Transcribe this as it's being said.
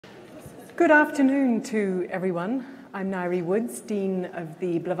Good afternoon to everyone. I'm Nairi Woods, Dean of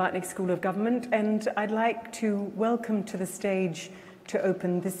the Blavatnik School of Government, and I'd like to welcome to the stage to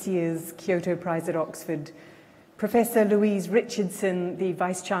open this year's Kyoto Prize at Oxford, Professor Louise Richardson, the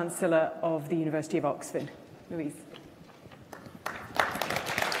Vice-Chancellor of the University of Oxford. Louise.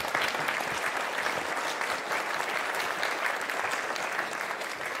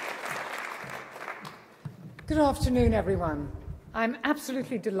 Good afternoon, everyone. I'm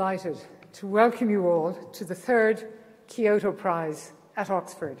absolutely delighted to welcome you all to the third Kyoto Prize at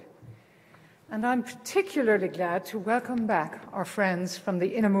Oxford. And I'm particularly glad to welcome back our friends from the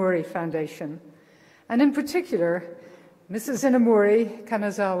Inamori Foundation, and in particular, Mrs. Inamori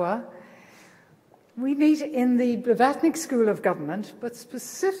Kanazawa. We meet in the Blavatnik School of Government, but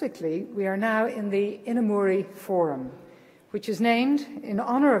specifically, we are now in the Inamori Forum, which is named in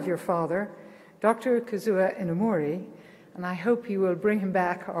honor of your father, Dr. Kazuo Inamori, and I hope you will bring him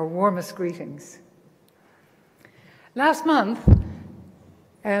back our warmest greetings. Last month,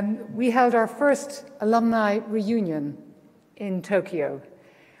 we held our first alumni reunion in Tokyo.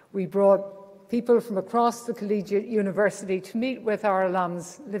 We brought people from across the collegiate university to meet with our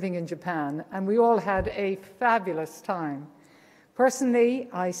alums living in Japan, and we all had a fabulous time. Personally,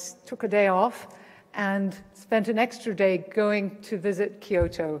 I took a day off and spent an extra day going to visit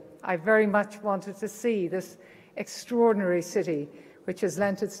Kyoto. I very much wanted to see this extraordinary city, which has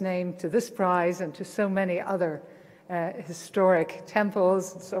lent its name to this prize and to so many other historic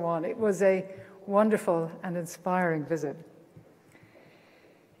temples and so on. It was a wonderful and inspiring visit.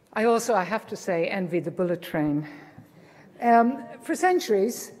 I also, I have to say, envy the bullet train. For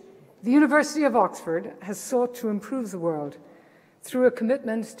centuries, the University of Oxford has sought to improve the world through a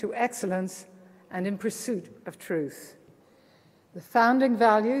commitment to excellence and in pursuit of truth. The founding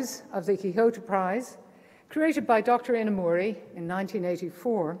values of the Kyoto Prize, created by Dr. Inamori in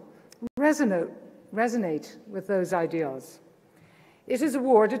 1984, resonate with those ideals. It is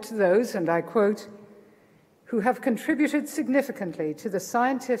awarded to those, and I quote, who have contributed significantly to the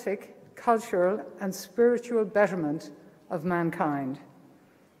scientific, cultural, and spiritual betterment of mankind.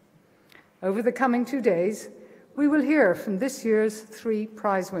 Over the coming 2 days, we will hear from this year's 3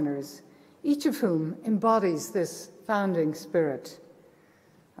 prize winners, each of whom embodies this founding spirit.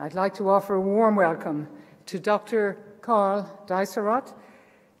 I'd like to offer a warm welcome to Dr. Karl Deisseroth,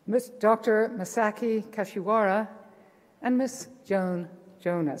 Ms. Dr. Masaki Kashiwara, and Ms. Joan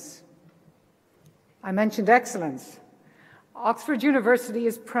Jonas. I mentioned excellence. Oxford University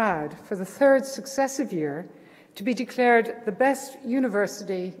is proud for the 3rd successive year to be declared the best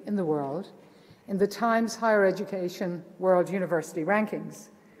university in the world in the Times Higher Education World University Rankings.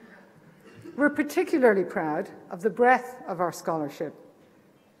 We're particularly proud of the breadth of our scholarship,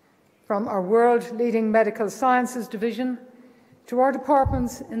 from our world-leading medical sciences division to our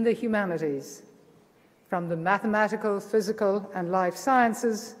departments in the humanities, from the mathematical, physical, and life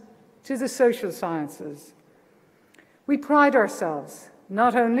sciences to the social sciences. We pride ourselves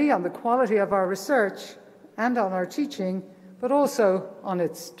not only on the quality of our research and on our teaching, but also on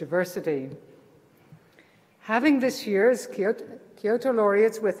its diversity. Having this year's Kyoto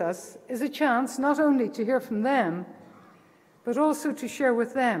Laureates with us is a chance not only to hear from them, but also to share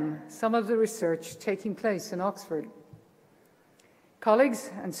with them some of the research taking place in Oxford. Colleagues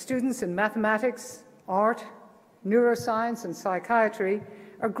and students in mathematics, art, neuroscience, and psychiatry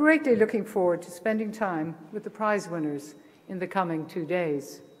are greatly looking forward to spending time with the prize winners in the coming 2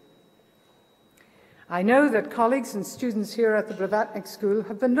 days. I know that colleagues and students here at the Blavatnik School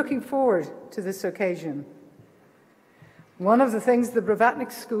have been looking forward to this occasion. One of the things the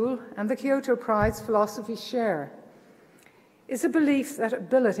Blavatnik School and the Kyoto Prize philosophy share is a belief that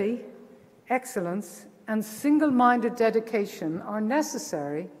ability, excellence, and single-minded dedication are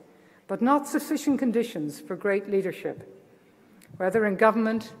necessary, but not sufficient conditions for great leadership, whether in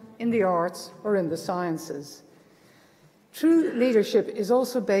government, in the arts, or in the sciences. True leadership is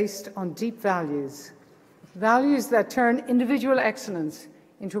also based on deep values, values that turn individual excellence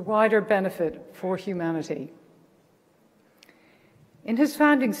into wider benefit for humanity. In his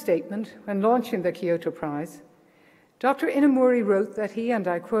founding statement when launching the Kyoto Prize, Dr. Inamori wrote that he, and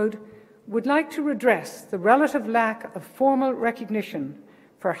I quote, would like to redress the relative lack of formal recognition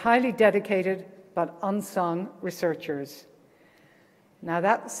for highly dedicated but unsung researchers. Now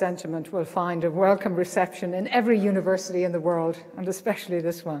that sentiment will find a welcome reception in every university in the world, and especially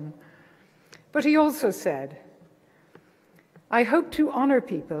this one. But he also said, I hope to honor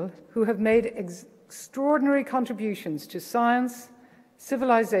people who have made extraordinary contributions to science,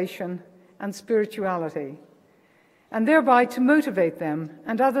 civilization, and spirituality, and thereby to motivate them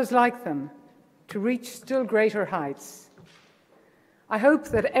and others like them to reach still greater heights. I hope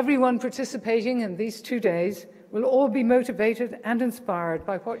that everyone participating in these 2 days will all be motivated and inspired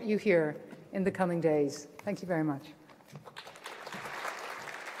by what you hear in the coming days. Thank you very much.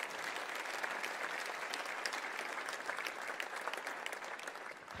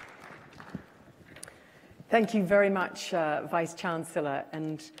 Thank you very much, Vice-Chancellor,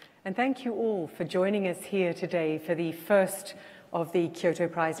 and thank you all for joining us here today for the first of the Kyoto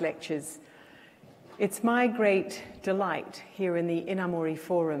Prize lectures. It's my great delight here in the Inamori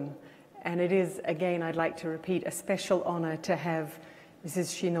Forum, and it is, again, I'd like to repeat, a special honor to have Mrs.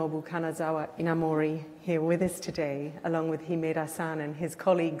 Shinobu Kanazawa Inamori here with us today, along with Himeda-san and his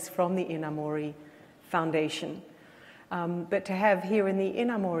colleagues from the Inamori Foundation. But to have here in the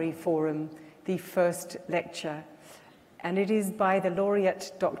Inamori Forum the first lecture, and it is by the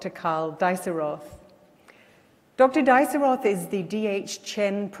Laureate Dr. Karl Deisseroth. Dr. Deisseroth is the D.H.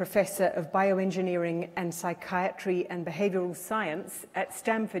 Chen Professor of Bioengineering and Psychiatry and Behavioral Science at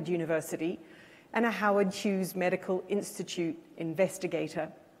Stanford University and a Howard Hughes Medical Institute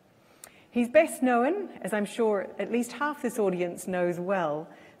investigator. He's best known, as I'm sure at least half this audience knows well,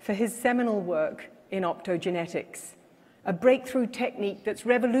 for his seminal work in optogenetics, a breakthrough technique that's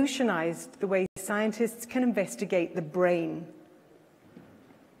revolutionized the way scientists can investigate the brain.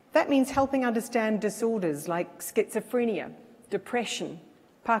 That means helping understand disorders like schizophrenia, depression,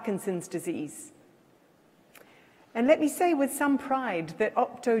 Parkinson's disease. And let me say with some pride that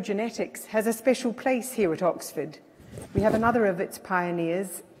optogenetics has a special place here at Oxford. We have another of its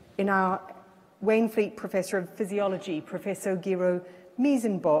pioneers in our Waynflete Professor of Physiology, Professor Gero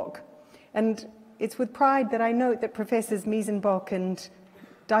Miesenbock. And it's with pride that I note that Professors Miesenbock and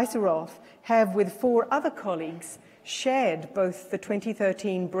Deisseroth have, with 4 other colleagues, shared both the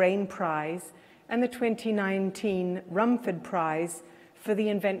 2013 Brain Prize and the 2019 Rumford Prize for the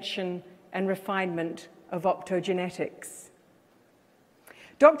invention and refinement of optogenetics.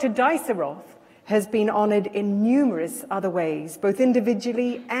 Dr. Deisseroth has been honored in numerous other ways, both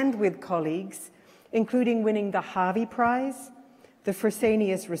individually and with colleagues, including winning the Harvey Prize, the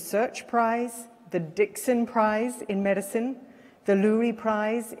Fresenius Research Prize, the Dixon Prize in Medicine, the Lurie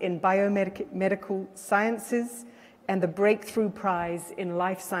Prize in Biomedical Sciences, and the Breakthrough Prize in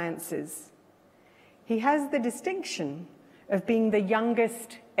Life Sciences. He has the distinction of being the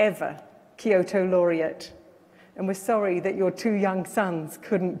youngest ever Kyoto Laureate, and we're sorry that your 2 young sons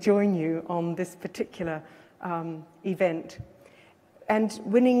couldn't join you on this particular event, and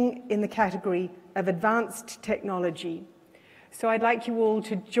winning in the category of Advanced Technology. So I'd like you all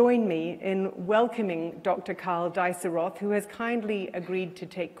to join me in welcoming Dr. Karl Deisseroth, who has kindly agreed to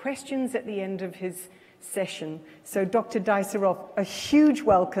take questions at the end of his session. So Dr. Deisseroth, a huge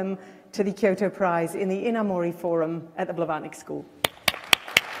welcome to the Kyoto Prize in the Inamori Forum at the Blavatnik School.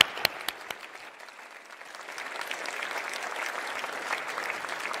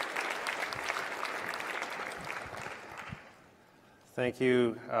 Thank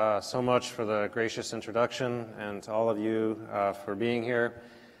you so much for the gracious introduction, and to all of you for being here.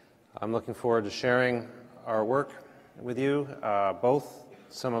 I'm looking forward to sharing our work with you, both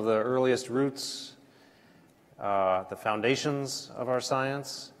some of the earliest roots, the foundations of our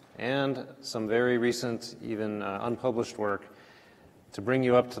science, and some very recent, even unpublished work to bring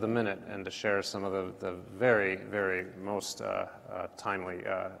you up to the minute and to share some of the very, very most timely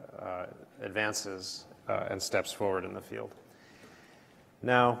advances and steps forward in the field.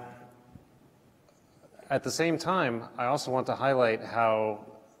 Now, at the same time, I also want to highlight how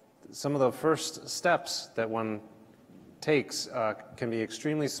some of the first steps that one takes can be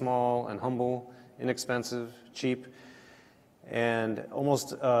extremely small and humble, inexpensive, cheap, and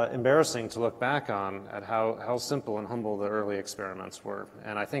almost embarrassing to look back on at how simple and humble the early experiments were.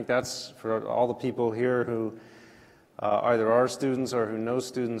 And I think that's for all the people here who either are students or who know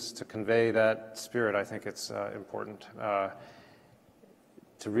students, to convey that spirit. I think it's important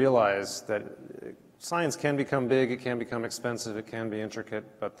to realize that science can become big, it can become expensive, it can be intricate,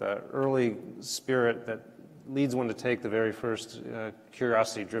 but the early spirit that leads one to take the very first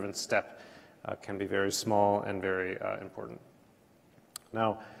curiosity-driven step can be very small and very important.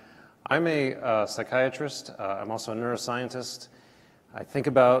 Now, I'm a psychiatrist. I'm also a neuroscientist. I think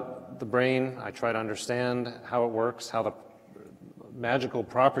about the brain. I try to understand how it works, how the magical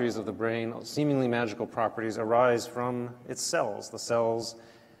properties of the brain, seemingly magical properties, arise from its cells, the cells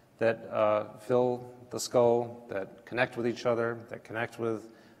that fill the skull, that connect with each other, that connect with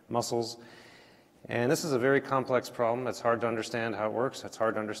muscles. And this is a very complex problem. It's hard to understand how it works. It's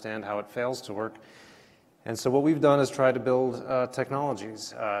hard to understand how it fails to work. And so what we've done is try to build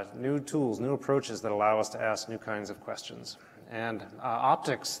technologies, new tools, new approaches that allow us to ask new kinds of questions. And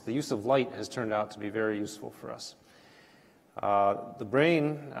optics, the use of light, has turned out to be very useful for us. The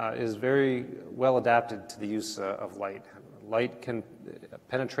brain is very well adapted to the use of light. Light can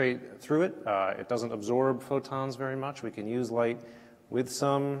penetrate through it. It doesn't absorb photons very much. We can use light with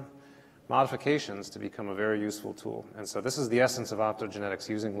some modifications to become a very useful tool. And so this is the essence of optogenetics,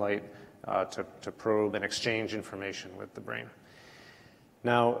 using light to probe and exchange information with the brain.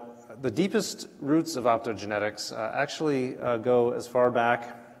 Now, the deepest roots of optogenetics actually go as far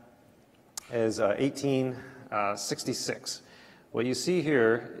back as 1866. What you see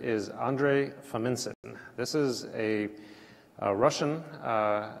here is Andrei Fominsin. This is a Russian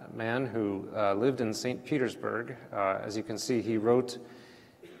man who lived in St. Petersburg. As you can see, he wrote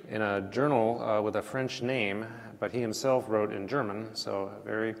in a journal with a French name, but he himself wrote in German, so a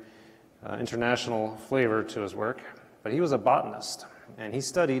very international flavor to his work. But he was a botanist, and he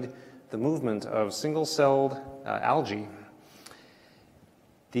studied the movement of single-celled algae.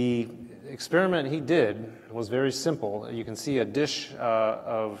 The experiment he did was very simple. You can see a dish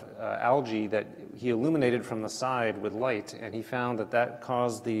of algae that he illuminated from the side with light, and he found that that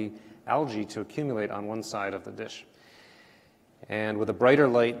caused the algae to accumulate on one side of the dish. And with a brighter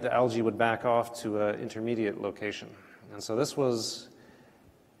light, the algae would back off to an intermediate location. And so this was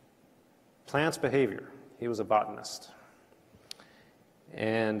plants' behavior. He was a botanist.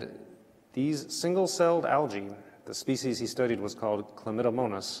 And these single-celled algae, the species he studied was called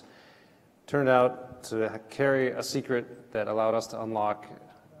Chlamydomonas, turned out to carry a secret that allowed us to unlock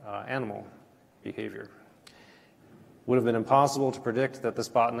animal behavior. Would have been impossible to predict that this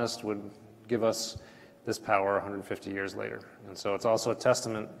botanist would give us this power 150 years later. And so it's also a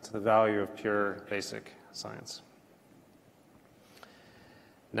testament to the value of pure basic science.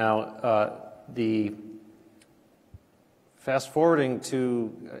 Now, fast forwarding to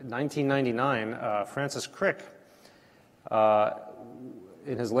 1999, Francis Crick,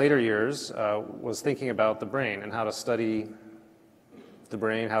 in his later years, was thinking about the brain and how to study the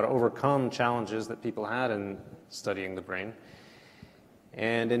brain, how to overcome challenges that people had in studying the brain.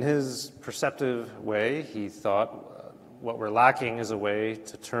 And in his perceptive way, he thought what we're lacking is a way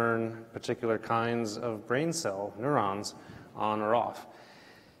to turn particular kinds of brain cell, neurons, on or off.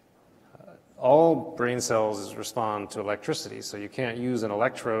 All brain cells respond to electricity, so you can't use an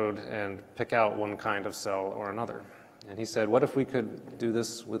electrode and pick out one kind of cell or another. And he said, what if we could do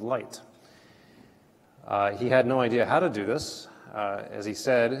this with light? He had no idea how to do this. As he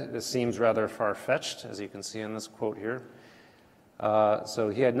said, this seems rather far-fetched, as you can see in this quote here.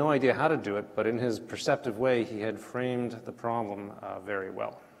 So he had no idea how to do it, but in his perceptive way, he had framed the problem very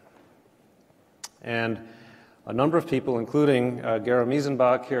well. And a number of people, including Gero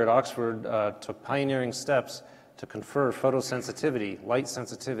Miesenbach here at Oxford, took pioneering steps to confer photosensitivity, light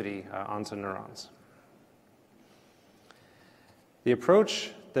sensitivity, onto neurons. The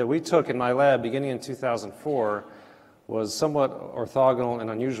approach that we took in my lab beginning in 2004 was somewhat orthogonal and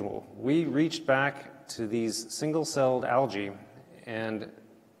unusual. We reached back to these single-celled algae and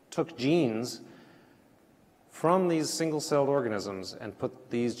took genes from these single-celled organisms and put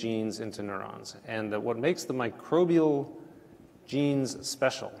these genes into neurons. And what makes the microbial genes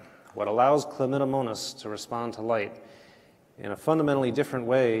special, what allows Chlamydomonas to respond to light in a fundamentally different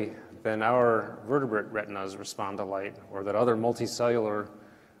way than our vertebrate retinas respond to light, or that other multicellular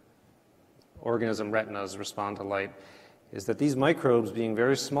organism retinas respond to light, is that these microbes, being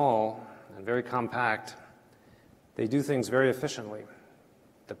very small and very compact, they do things very efficiently.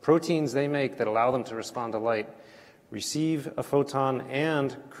 The proteins they make that allow them to respond to light receive a photon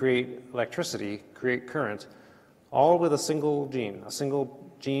and create electricity, create current, all with a single gene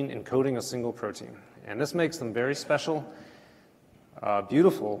encoding a single protein. And this makes them very special,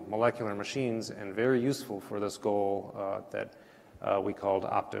 beautiful molecular machines, and very useful for this goal that we called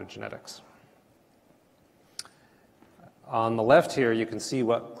optogenetics. On the left here, you can see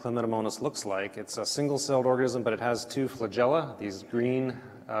what Chlamydomonas looks like. It's a single-celled organism, but it has two flagella, these green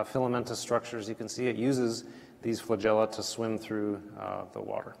filamentous structures. You can see it uses these flagella to swim through the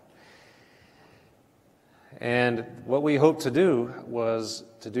water. And what we hoped to do was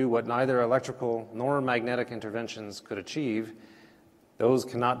to do what neither electrical nor magnetic interventions could achieve. Those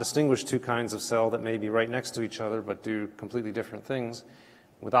cannot distinguish two kinds of cell that may be right next to each other but do completely different things.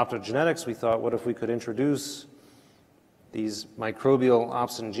 With optogenetics, we thought, what if we could introduce these microbial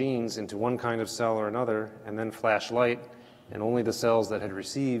opsin genes into one kind of cell or another and then flash light, and only the cells that had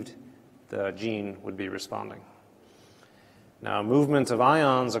received the gene would be responding. Now, movement of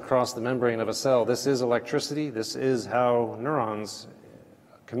ions across the membrane of a cell, this is electricity. This is how neurons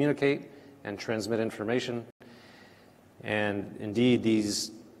communicate and transmit information. And indeed,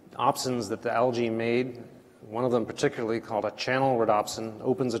 these opsins that the algae made One of them particularly, called a channel rhodopsin,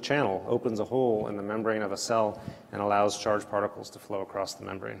 opens a channel, opens a hole in the membrane of a cell and allows charged particles to flow across the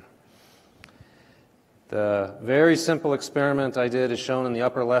membrane. The very simple experiment I did is shown in the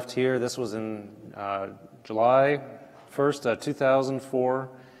upper left here. This was in July 1st, 2004.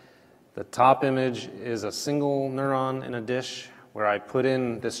 The top image is a single neuron in a dish where I put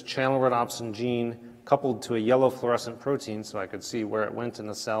in this channel rhodopsin gene coupled to a yellow fluorescent protein so I could see where it went in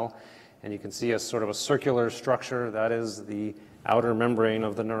the cell. And you can see a sort of a circular structure. That is the outer membrane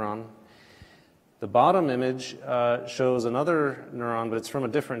of the neuron. The bottom image shows another neuron, but it's from a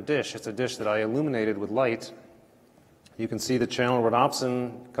different dish. It's a dish that I illuminated with light. You can see the channel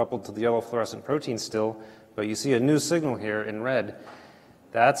rhodopsin coupled to the yellow fluorescent protein still, but you see a new signal here in red.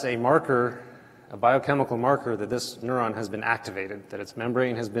 That's a marker, a biochemical marker that this neuron has been activated, that its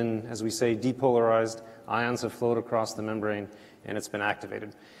membrane has been, as we say, depolarized. Ions have flowed across the membrane, and it's been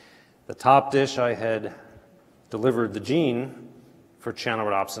activated. The top dish, I had delivered the gene for channel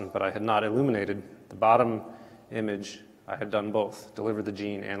rhodopsin, but I had not illuminated. The bottom image, I had done both, delivered the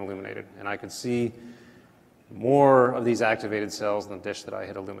gene and illuminated. And I could see more of these activated cells in the dish that I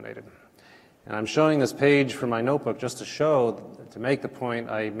had illuminated. And I'm showing this page from my notebook just to show, to make the point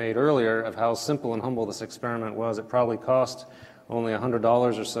I made earlier of how simple and humble this experiment was. It probably cost only $100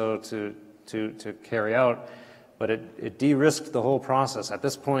 or so to carry out, but it de-risked the whole process. At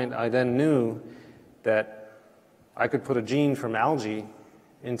this point, I then knew that I could put a gene from algae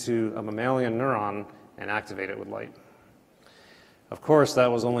into a mammalian neuron and activate it with light. Of course, that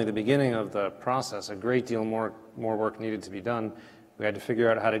was only the beginning of the process. A great deal more work needed to be done. We had to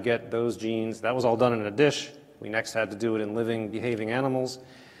figure out how to get those genes. That was all done in a dish. We next had to do it in living, behaving animals.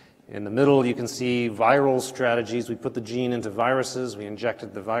 In the middle, you can see viral strategies. We put the gene into viruses. We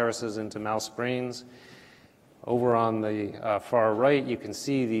injected the viruses into mouse brains. Over on the far right, you can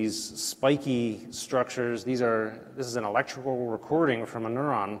see these spiky structures. This is an electrical recording from a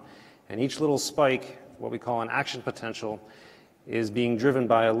neuron, and each little spike, what we call an action potential, is being driven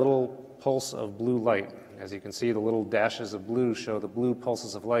by a little pulse of blue light. As you can see, the little dashes of blue show the blue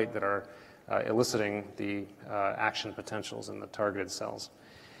pulses of light that are eliciting the action potentials in the targeted cells.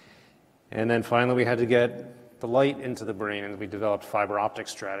 And then finally, we had to get the light into the brain, and we developed fiber optic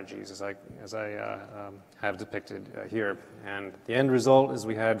strategies, as I have depicted here. And the end result is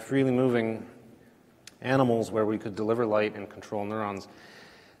we had freely moving animals where we could deliver light and control neurons.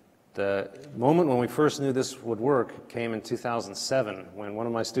 The moment when we first knew this would work came in 2007, when one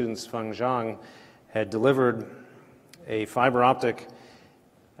of my students, Feng Zhang, had delivered a fiber optic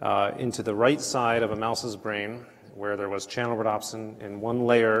into the right side of a mouse's brain, where there was channel rhodopsin in one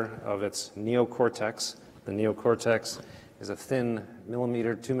layer of its neocortex. The neocortex is a thin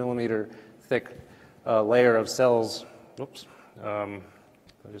 2 millimeter thick layer of cells. Oops, I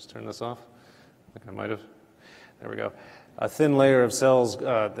just turn this off? I think I might have. There we go. A thin layer of cells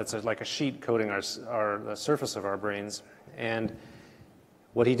that's like a sheet coating the surface of our brains. And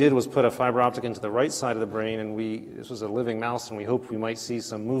what he did was put a fiber optic into the right side of the brain, and this was a living mouse, and we hoped we might see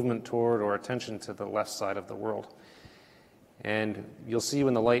some movement toward or attention to the left side of the world. And you'll see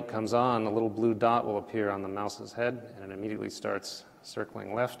when the light comes on, a little blue dot will appear on the mouse's head, and it immediately starts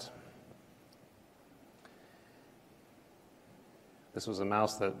circling left. This was a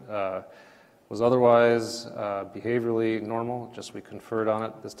mouse that was otherwise behaviorally normal, just we conferred on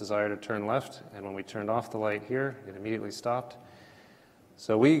it this desire to turn left, and when we turned off the light here, it immediately stopped.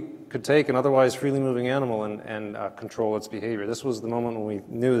 So we could take an otherwise freely moving animal and control its behavior. This was the moment when we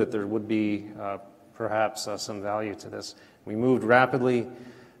knew that there would be perhaps some value to this. We moved rapidly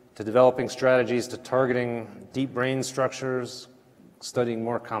to developing strategies to targeting deep brain structures, studying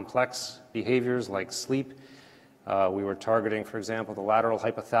more complex behaviors like sleep. We were targeting, for example, the lateral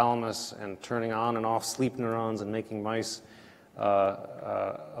hypothalamus and turning on and off sleep neurons and making mice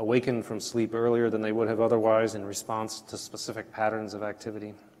awaken from sleep earlier than they would have otherwise in response to specific patterns of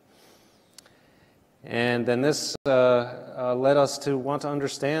activity. And then this led us to want to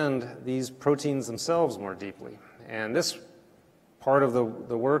understand these proteins themselves more deeply. And this part of the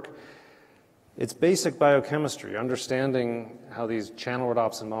work, it's basic biochemistry, understanding how these channel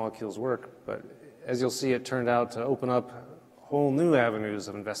rhodopsin molecules work, but as you'll see, it turned out to open up whole new avenues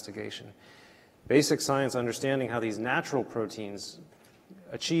of investigation. Basic science understanding how these natural proteins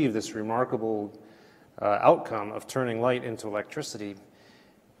achieve this remarkable outcome of turning light into electricity.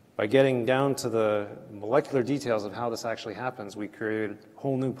 By getting down to the molecular details of how this actually happens, we created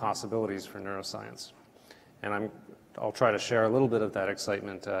whole new possibilities for neuroscience. And I'll try to share a little bit of that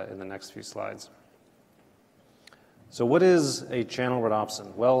excitement in the next few slides. So what is a channel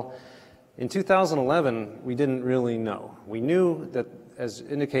rhodopsin? Well, in 2011, we didn't really know. We knew that as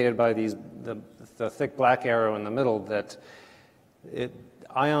indicated by the thick black arrow in the middle, that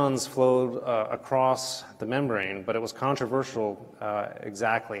ions flowed across the membrane, but it was controversial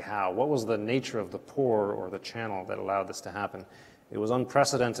exactly how. What was the nature of the pore or the channel that allowed this to happen? It was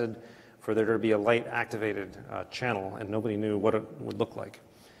unprecedented for there to be a light-activated channel, and nobody knew what it would look like.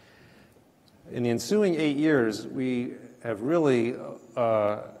 In the ensuing 8 years, we have really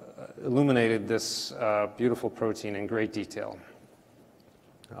illuminated this beautiful protein in great detail.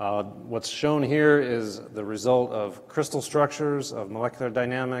 What's shown here is the result of crystal structures, of molecular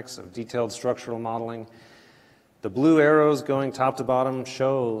dynamics, of detailed structural modeling. The blue arrows going top to bottom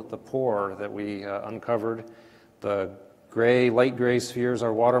show the pore that we uncovered. The gray, light gray spheres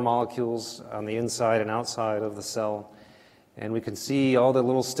are water molecules on the inside and outside of the cell. And we can see all the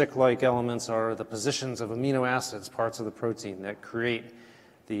little stick-like elements are the positions of amino acids, parts of the protein that create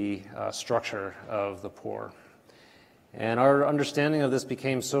the structure of the pore. And our understanding of this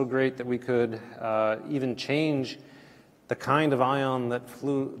became so great that we could even change the kind of ion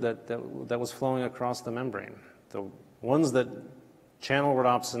that was flowing across the membrane. The ones that channel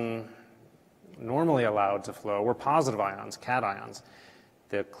rhodopsin normally allowed to flow were positive ions, cations.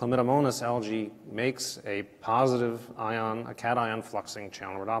 The Chlamydomonas algae makes a positive ion, a cation fluxing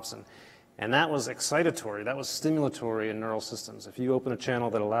channel rhodopsin. And that was excitatory, that was stimulatory in neural systems. If you open a channel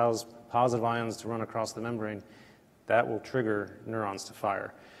that allows positive ions to run across the membrane, that will trigger neurons to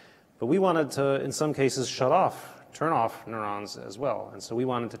fire. But we wanted to, in some cases, turn off neurons as well. And so we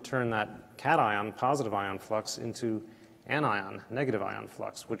wanted to turn that cation, positive ion flux, into anion, negative ion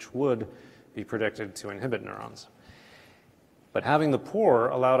flux, which would be predicted to inhibit neurons. But having the pore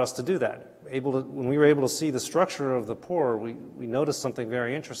allowed us to do that. When we were able to see the structure of the pore, we noticed something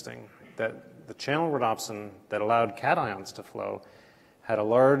very interesting, that the channel rhodopsin that allowed cations to flow had a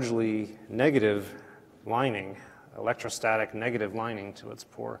largely negative lining, electrostatic negative lining to its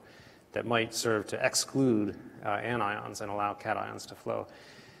pore that might serve to exclude anions and allow cations to flow.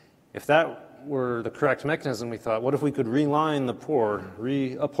 If that were the correct mechanism, we thought, what if we could reline the pore,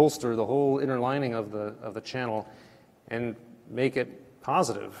 reupholster the whole inner lining of the channel and make it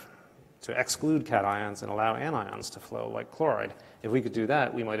positive to exclude cations and allow anions to flow like chloride. If we could do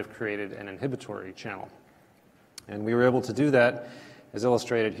that, we might have created an inhibitory channel. And we were able to do that, as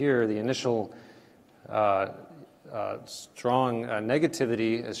illustrated here. The initial strong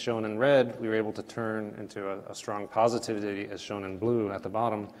negativity, as shown in red, we were able to turn into a strong positivity, as shown in blue at the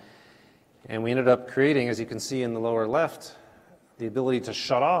bottom. And we ended up creating, as you can see in the lower left, the ability to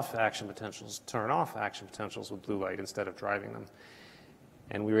shut off action potentials, turn off action potentials with blue light instead of driving them.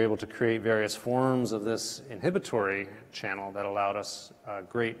 And we were able to create various forms of this inhibitory channel that allowed us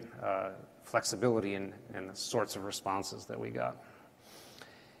great flexibility in the sorts of responses that we got.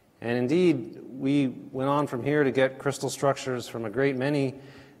 And indeed, we went on from here to get crystal structures from a great many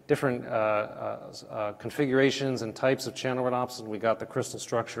different configurations and types of channel rhodopsin. We got the crystal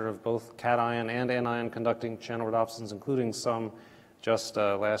structure of both cation and anion conducting channel rhodopsins, including some just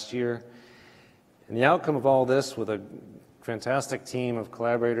last year. And the outcome of all this, with a fantastic team of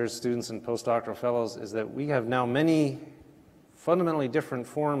collaborators, students, and postdoctoral fellows, is that we have now many fundamentally different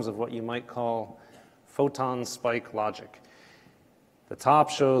forms of what you might call photon spike logic. The top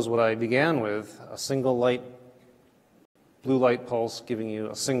shows what I began with, a single light, blue light pulse giving you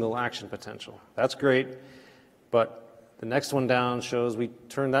a single action potential. That's great, but the next one down shows we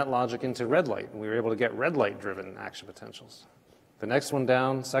turned that logic into red light, and we were able to get red light driven action potentials. The next one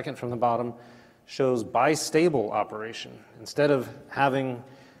down, second from the bottom, shows bistable operation. Instead of having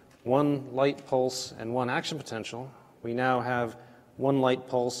one light pulse and one action potential, we now have one light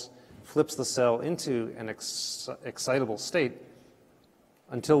pulse flips the cell into an excitable state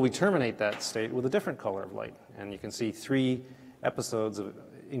until we terminate that state with a different color of light. And you can see 3 episodes of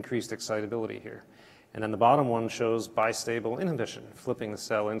increased excitability here. And then the bottom one shows bistable inhibition, flipping the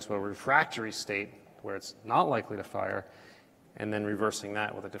cell into a refractory state where it's not likely to fire, and then reversing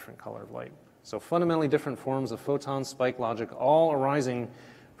that with a different color of light. So fundamentally different forms of photon spike logic, all arising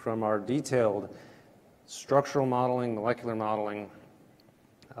from our detailed structural modeling, molecular modeling,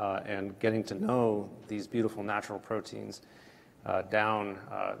 and getting to know these beautiful natural proteins down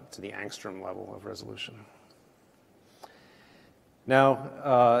to the angstrom level of resolution.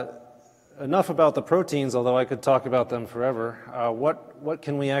 Now, enough about the proteins, although I could talk about them forever. What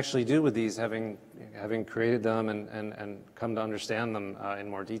can we actually do with these, having created them and come to understand them in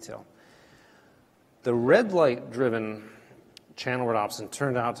more detail? The red light-driven channel rhodopsin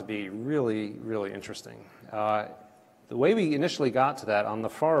turned out to be really, really interesting. The way we initially got to that, on the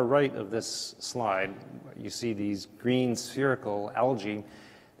far right of this slide, you see these green spherical algae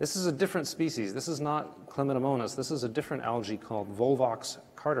This is a different species. This is not Clemitomonas. This is a different algae called Volvox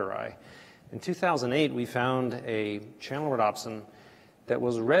carteri. In 2008, we found a channel rhodopsin that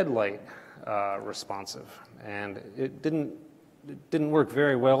was red light responsive, and it didn't work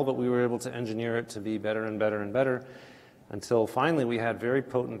very well, but we were able to engineer it to be better and better and better until finally we had very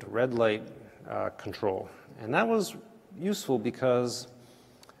potent red light control. And that was useful because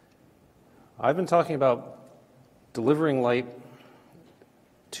I've been talking about delivering light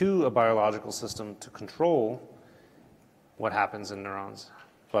to a biological system to control what happens in neurons.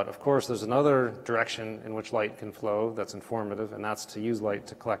 But of course, there's another direction in which light can flow that's informative, and that's to use light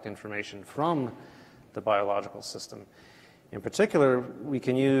to collect information from the biological system. In particular, we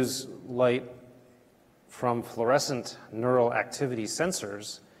can use light from fluorescent neural activity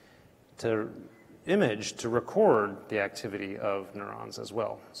sensors to image, to record the activity of neurons as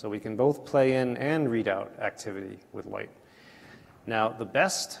well. So we can both play in and read out activity with light. Now, the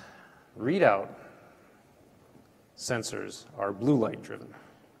best readout sensors are blue light driven.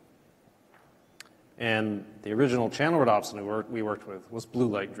 And the original channel rhodopsin we worked with was blue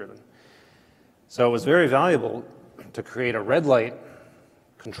light driven. So it was very valuable to create a red light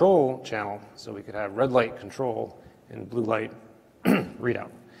control channel so we could have red light control and blue light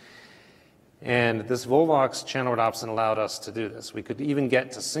readout. And this Volvox channel rhodopsin allowed us to do this. We could even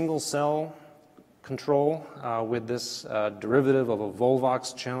get to single cell control with this derivative of a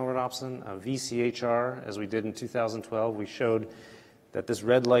Volvox channel rhodopsin, a VCHR, as we did in 2012. We showed that this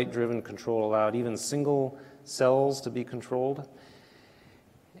red light driven control allowed even single cells to be controlled.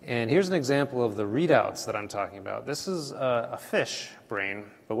 And here's an example of the readouts that I'm talking about. This is a fish brain,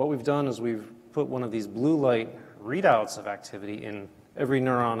 but what we've done is we've put one of these blue light readouts of activity in every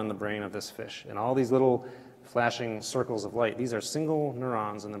neuron in the brain of this fish. And all these little flashing circles of light, these are single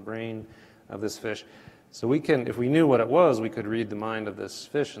neurons in the brain of this fish. So we can, if we knew what it was, we could read the mind of this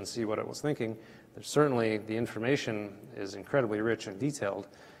fish and see what it was thinking. There's certainly, the information is incredibly rich and detailed,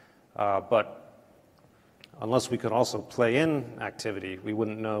 but unless we could also play in activity, we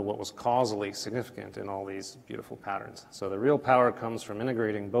wouldn't know what was causally significant in all these beautiful patterns. So the real power comes from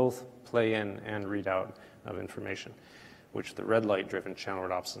integrating both play in and readout of information, which the red light driven channel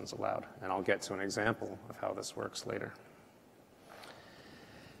rhodopsins allowed. And I'll get to an example of how this works later.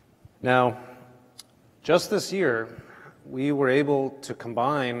 Now, just this year, we were able to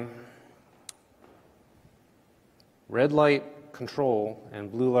combine red light control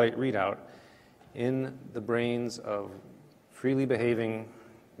and blue light readout in the brains of freely behaving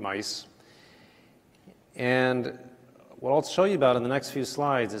mice. And what I'll show you about in the next few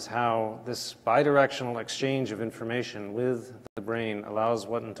slides is how this bidirectional exchange of information with the brain allows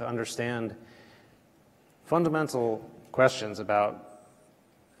one to understand fundamental questions about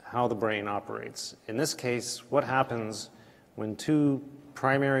how the brain operates. In this case, what happens when two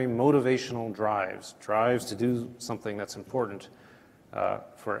primary motivational drives to do something that's important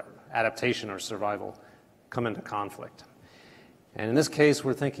for adaptation or survival, come into conflict. And in this case,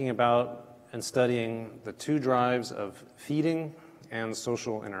 we're thinking about and studying the two drives of feeding and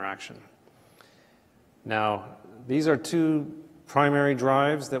social interaction. Now, these are two primary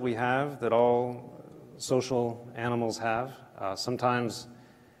drives that we have, that all social animals have. Sometimes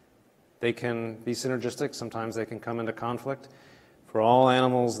they can be synergistic, sometimes they can come into conflict. For all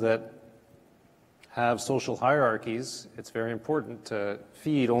animals that have social hierarchies, it's very important to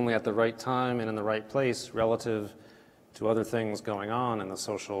feed only at the right time and in the right place relative to other things going on in the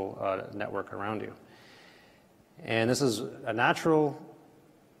social network around you. And this is a natural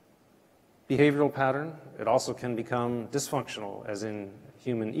behavioral pattern. It also can become dysfunctional, as in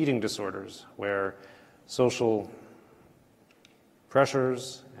human eating disorders, where social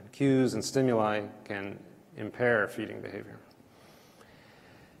pressures and cues and stimuli can impair feeding behavior.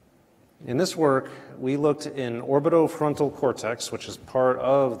 In this work, we looked in orbitofrontal cortex, which is part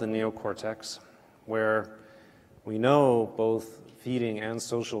of the neocortex, where we know both feeding and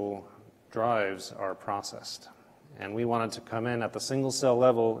social drives are processed. And we wanted to come in at the single cell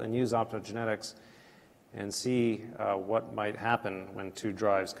level and use optogenetics and see what might happen when two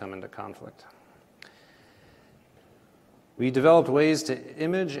drives come into conflict. We developed ways to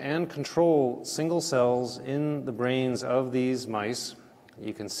image and control single cells in the brains of these mice.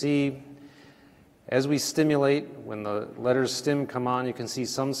 You can see as we stimulate, when the letters stim come on, you can see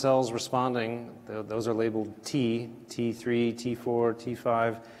some cells responding. Those are labeled T, T3, T4,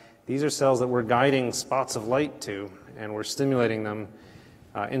 T5. These are cells that we're guiding spots of light to, and we're stimulating them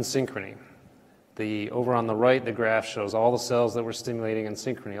in synchrony. Over on the right, the graph shows all the cells that we're stimulating in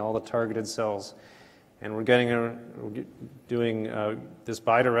synchrony, all the targeted cells. And we're doing this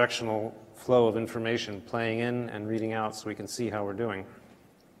bidirectional flow of information, playing in and reading out so we can see how we're doing.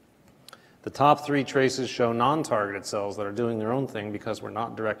 The top 3 traces show non-targeted cells that are doing their own thing because we're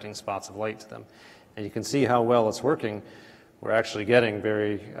not directing spots of light to them. And you can see how well it's working. We're actually getting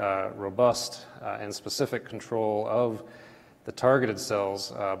very robust and specific control of the targeted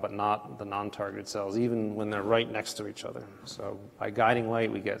cells, but not the non-targeted cells, even when they're right next to each other. So by guiding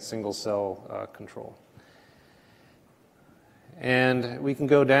light, we get single cell control. And we can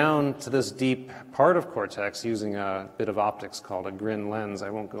go down to this deep part of cortex using a bit of optics called a Grin lens.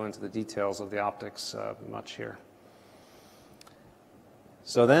 I won't go into the details of the optics much here.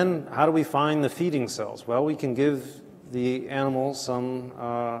 So then, how do we find the feeding cells? Well, we can give the animal some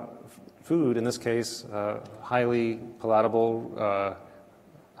food, in this case, highly palatable,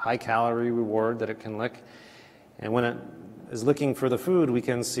 high-calorie reward that it can lick. And when it is looking for the food, we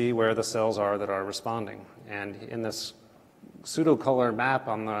can see where the cells are that are responding. And in this pseudo-color map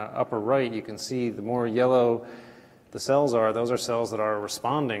on the upper right, you can see the more yellow the cells are, those are cells that are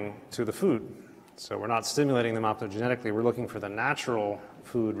responding to the food. So we're not stimulating them optogenetically, we're looking for the natural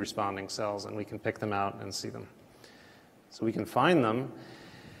food responding cells, and we can pick them out and see them. So we can find them,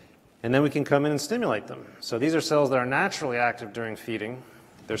 and then we can come in and stimulate them. So these are cells that are naturally active during feeding.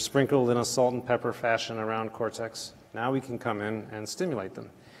 They're sprinkled in a salt and pepper fashion around cortex. Now we can come in and stimulate them.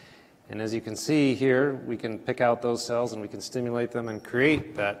 And as you can see here, we can pick out those cells and we can stimulate them and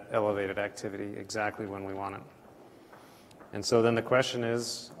create that elevated activity exactly when we want it. And so then the question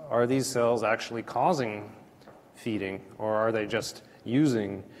is, are these cells actually causing feeding, or are they just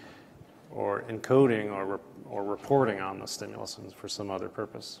using or encoding or reporting on the stimulus for some other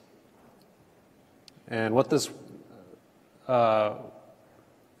purpose? And what this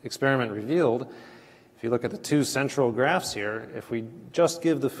experiment revealed, if you look at the 2 central graphs here, if we just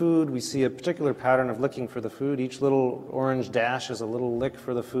give the food, we see a particular pattern of licking for the food. Each little orange dash is a little lick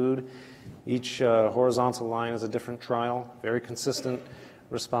for the food. Each horizontal line is a different trial, very consistent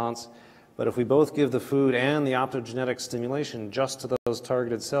response. But if we both give the food and the optogenetic stimulation just to those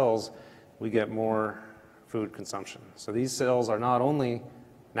targeted cells, we get more food consumption. So these cells are not only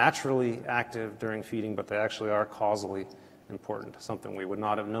naturally active during feeding, but they actually are causally important, something we would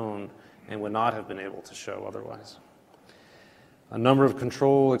not have known and would not have been able to show otherwise. A number of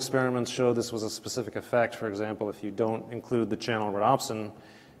control experiments show this was a specific effect. For example, if you don't include the channel rhodopsin,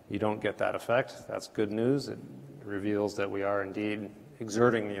 you don't get that effect. That's good news. It reveals that we are indeed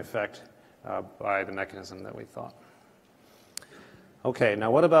exerting the effect by the mechanism that we thought. Okay,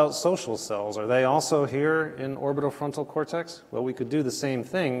 now what about social cells? Are they also here in orbitofrontal cortex? Well, we could do the same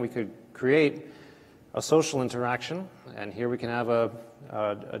thing. We could create a social interaction, and here we can have a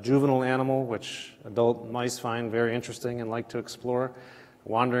juvenile animal, which adult mice find very interesting and like to explore,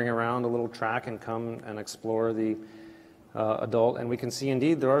 wandering around a little track and come and explore the adult. And we can see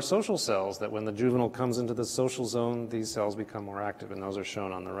indeed there are social cells that when the juvenile comes into the social zone, these cells become more active, and those are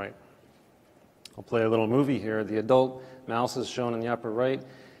shown on the right. I'll play a little movie here. The adult mouse is shown in the upper right,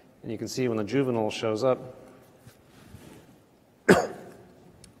 and you can see when the juvenile shows up,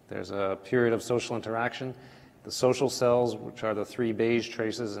 there's a period of social interaction. The social cells, which are the 3 beige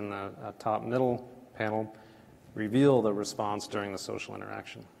traces in the top middle panel, reveal the response during the social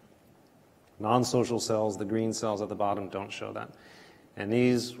interaction. Non-social cells, the green cells at the bottom, don't show that. And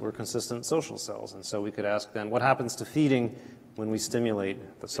these were consistent social cells. And so we could ask then, what happens to feeding when we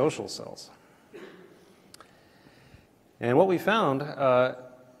stimulate the social cells? And what we found,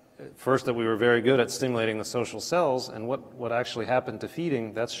 first, that we were very good at stimulating the social cells, and what actually happened to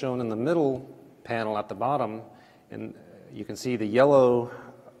feeding, that's shown in the middle panel at the bottom. And you can see the yellow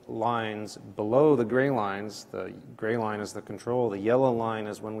lines below the gray lines. The gray line is the control. The yellow line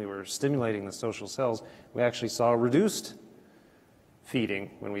is when we were stimulating the social cells. We actually saw reduced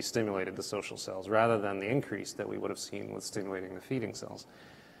feeding when we stimulated the social cells, rather than the increase that we would have seen with stimulating the feeding cells.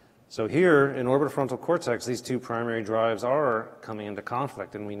 So here in orbitofrontal cortex, these 2 primary drives are coming into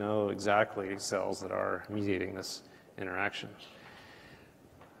conflict, and we know exactly cells that are mediating this interaction.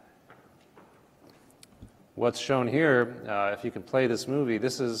 What's shown here, if you can play this movie,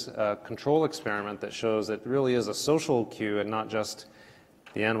 this is a control experiment that shows that it really is a social cue and not just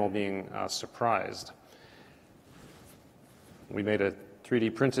the animal being surprised. We made a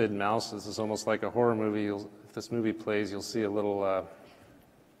 3D printed mouse. This is almost like a horror movie. If this movie plays, you'll see a little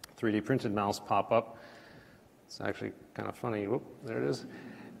 3D printed mouse pop up. It's actually kind of funny. Whoop, there it is.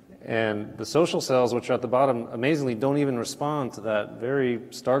 And the social cells, which are at the bottom, amazingly don't even respond to that very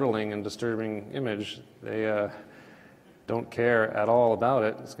startling and disturbing image. They don't care at all about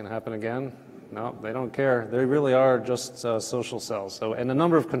it. It's going to happen again. No, they don't care. They really are just social cells. So, and a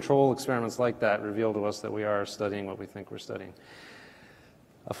number of control experiments like that reveal to us that we are studying what we think we're studying.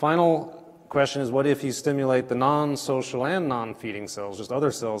 A final question is, what if you stimulate the non-social and non-feeding cells, just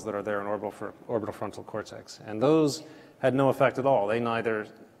other cells that are there in orbital frontal cortex? And those had no effect at all. They neither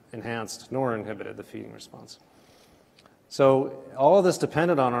enhanced nor inhibited the feeding response. So all of this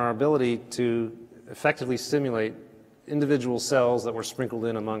depended on our ability to effectively stimulate individual cells that were sprinkled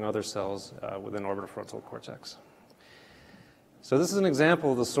in among other cells within orbital frontal cortex. So this is an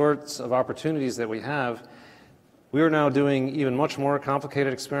example of the sorts of opportunities that we have. We are now doing even much more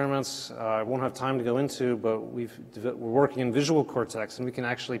complicated experiments I won't have time to go into, but we're working in visual cortex, and we can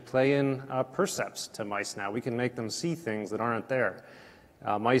actually play in percepts to mice now. We can make them see things that aren't there.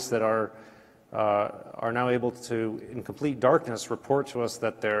 Mice that are now able to, in complete darkness, report to us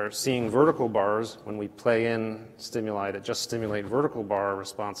that they're seeing vertical bars when we play in stimuli that just stimulate vertical bar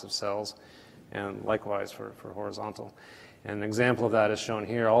responsive cells, and likewise for horizontal. And an example of that is shown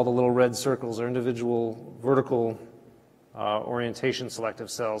here. All the little red circles are individual vertical orientation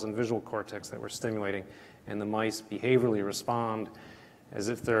selective cells in visual cortex that we're stimulating, and the mice behaviorally respond as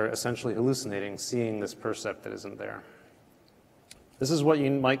if they're essentially hallucinating, seeing this percept that isn't there. This is what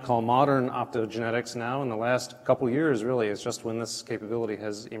you might call modern optogenetics now. In the last couple years, really, is just when this capability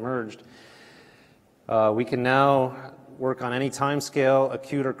has emerged. We can now work on any time scale,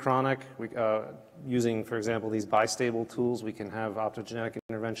 acute or chronic. Using, for example, these bistable tools, we can have optogenetic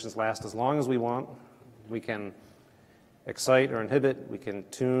interventions last as long as we want. We can excite or inhibit. We can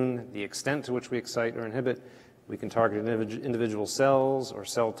tune the extent to which we excite or inhibit. We can target individual cells or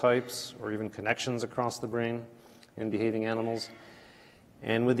cell types or even connections across the brain in behaving animals.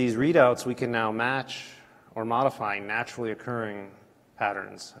 And with these readouts, we can now match or modify naturally occurring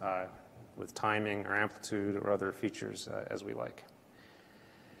patterns with timing or amplitude or other features as we like.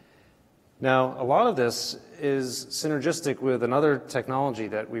 Now, a lot of this is synergistic with another technology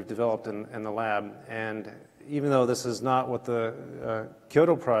that we've developed in the lab, and even though this is not what the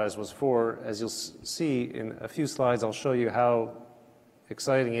Kyoto Prize was for, as you'll see in a few slides, I'll show you how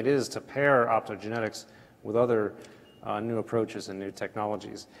exciting it is to pair optogenetics with other new approaches and new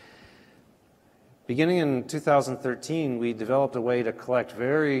technologies. Beginning in 2013, we developed a way to collect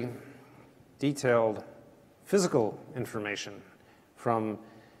very detailed physical information from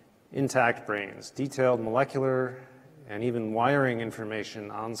intact brains, detailed molecular and even wiring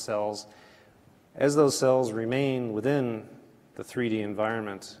information on cells as those cells remain within the 3D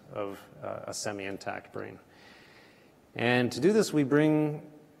environment of a semi-intact brain. And to do this, we bring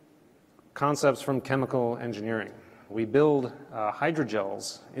concepts from chemical engineering. We build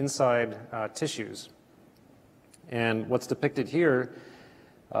hydrogels inside tissues. And what's depicted here,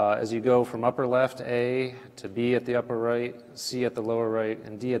 as you go from upper left, A, to B at the upper right, C at the lower right,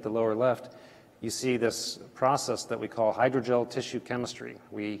 and D at the lower left, you see this process that we call hydrogel tissue chemistry.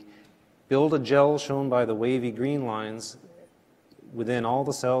 We build a gel shown by the wavy green lines within all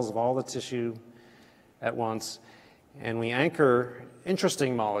the cells of all the tissue at once, and we anchor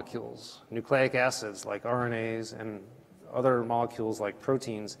interesting molecules, nucleic acids like RNAs and other molecules like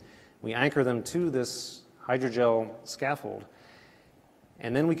proteins. We anchor them to this hydrogel scaffold.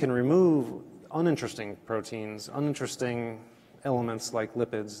 And then we can remove uninteresting proteins, uninteresting elements like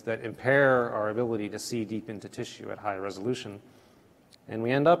lipids that impair our ability to see deep into tissue at high resolution. And we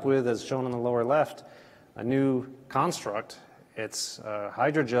end up with, as shown on the lower left, a new construct. It's a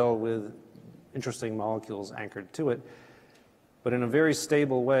hydrogel with interesting molecules anchored to it, but in a very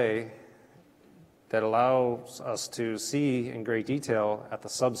stable way that allows us to see in great detail at the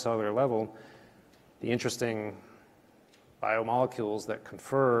subcellular level the interesting biomolecules that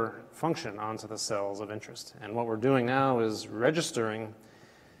confer function onto the cells of interest. And what we're doing now is registering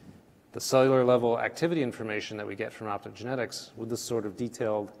the cellular level activity information that we get from optogenetics with this sort of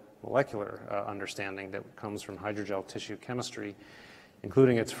detailed molecular understanding that comes from hydrogel tissue chemistry,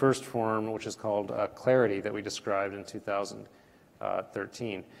 including its first form, which is called Clarity, that we described in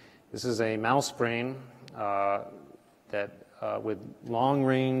 2013. This is a mouse brain with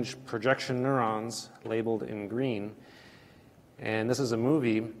long-range projection neurons labeled in green. And this is a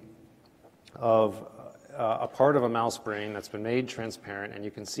movie of a part of a mouse brain that's been made transparent, and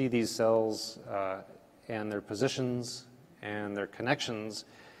you can see these cells and their positions and their connections.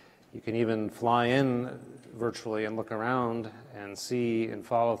 You can even fly in virtually and look around and see and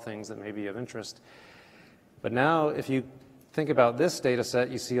follow things that may be of interest. But now, if you think about this data set,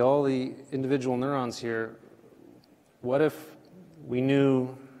 you see all the individual neurons here. What if we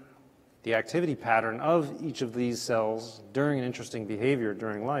knew the activity pattern of each of these cells during an interesting behavior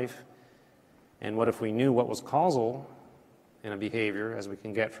during life? And what if we knew what was causal in a behavior, as we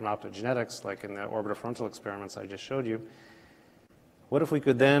can get from optogenetics, like in the orbitofrontal experiments I just showed you? What if we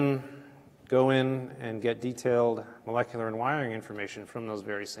could then go in and get detailed molecular and wiring information from those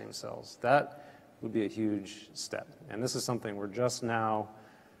very same cells. That would be a huge step. And this is something we're just now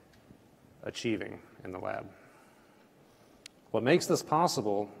achieving in the lab. What makes this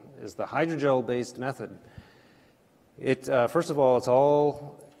possible is the hydrogel-based method. First of all, it's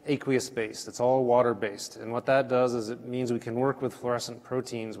all aqueous-based. It's all water-based. And what that does is it means we can work with fluorescent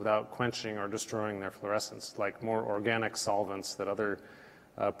proteins without quenching or destroying their fluorescence, like more organic solvents that other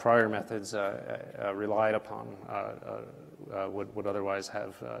prior methods relied upon would otherwise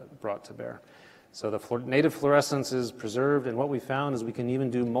have brought to bear. So the native fluorescence is preserved, and what we found is we can even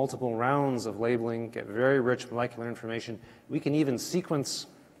do multiple rounds of labeling, get very rich molecular information. We can even sequence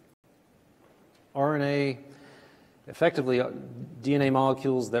RNA, effectively DNA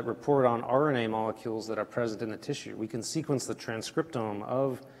molecules that report on RNA molecules that are present in the tissue. We can sequence the transcriptome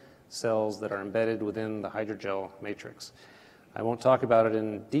of cells that are embedded within the hydrogel matrix. I won't talk about it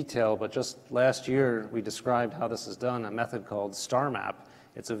in detail, but just last year we described how this is done, a method called StarMap.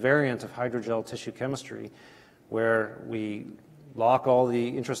 It's a variant of hydrogel tissue chemistry where we lock all the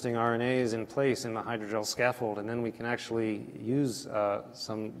interesting RNAs in place in the hydrogel scaffold, and then we can actually use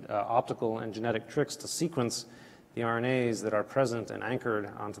some optical and genetic tricks to sequence the RNAs that are present and anchored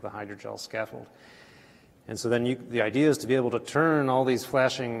onto the hydrogel scaffold. And so then the idea is to be able to turn all these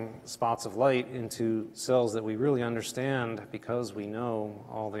flashing spots of light into cells that we really understand because we know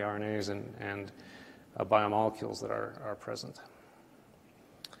all the RNAs and biomolecules that are present.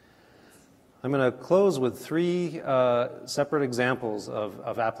 I'm going to close with three separate examples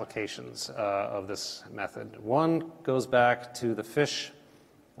of applications of this method. One goes back to the fish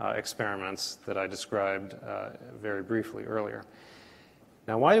experiments that I described very briefly earlier.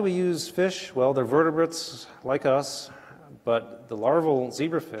 Now, why do we use fish? Well, they're vertebrates like us, but the larval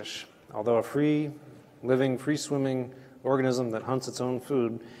zebrafish, although a free-living, free-swimming organism that hunts its own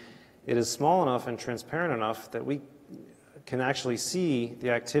food, it is small enough and transparent enough that we can actually see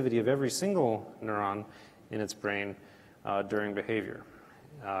the activity of every single neuron in its brain during behavior,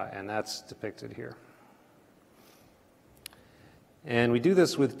 and that's depicted here. And we do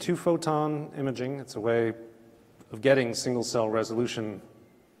this with two-photon imaging. It's a way of getting single-cell resolution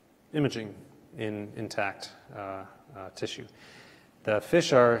imaging in intact tissue. The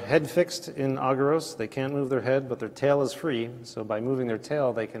fish are head-fixed in agarose. They can't move their head, but their tail is free, so by moving their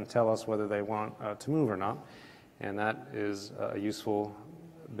tail, they can tell us whether they want to move or not. And that is a useful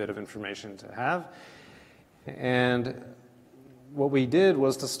bit of information to have. And what we did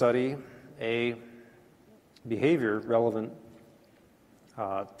was to study a behavior relevant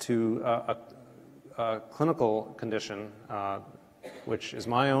to a clinical condition, which is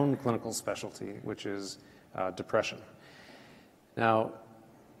my own clinical specialty, which is depression. Now,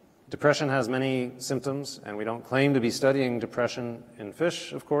 depression has many symptoms, and we don't claim to be studying depression in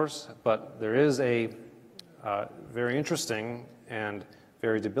fish, of course, but there is a very interesting and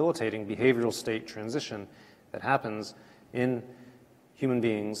very debilitating behavioral state transition that happens in human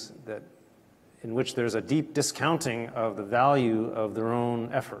beings in which there's a deep discounting of the value of their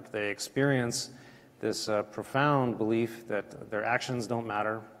own effort. They experience this profound belief that their actions don't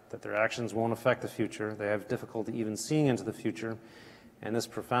matter, that their actions won't affect the future. They have difficulty even seeing into the future, and this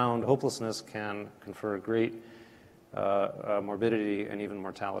profound hopelessness can confer great morbidity and even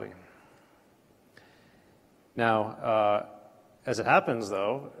mortality. Now, as it happens,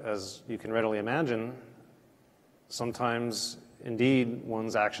 though, as you can readily imagine, sometimes, indeed,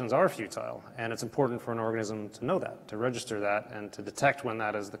 one's actions are futile, and it's important for an organism to know that, to register that, and to detect when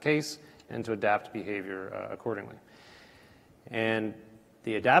that is the case, and to adapt behavior accordingly. And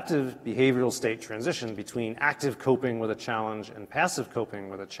the adaptive behavioral state transition between active coping with a challenge and passive coping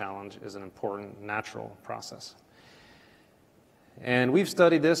with a challenge is an important natural process. And we've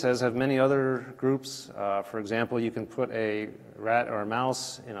studied this, as have many other groups. For example, you can put a rat or a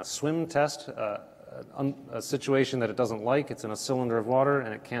mouse in a swim test, a situation that it doesn't like. It's in a cylinder of water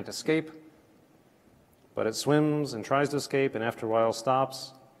and it can't escape, but it swims and tries to escape, and after a while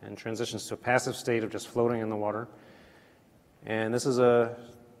stops and transitions to a passive state of just floating in the water. And this is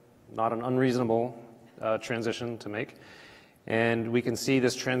not an unreasonable transition to make. And we can see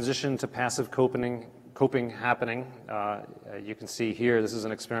this transition to passive coping happening. You can see here, this is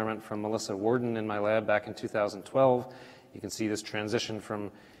an experiment from Melissa Worden in my lab back in 2012. You can see this transition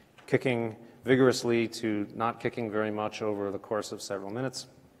from kicking vigorously to not kicking very much over the course of several minutes.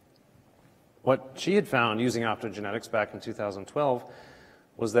 What she had found using optogenetics back in 2012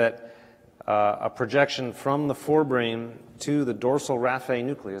 was that a projection from the forebrain to the dorsal raphe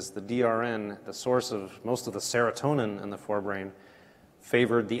nucleus, the DRN, the source of most of the serotonin in the forebrain,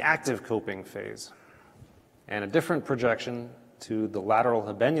 favored the active coping phase. And a different projection to the lateral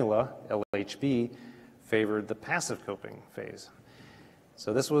habenula, LHB, favored the passive coping phase.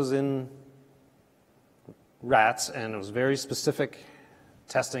 So this was in rats, and it was very specific,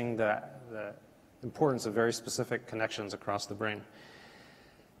 testing the importance of very specific connections across the brain.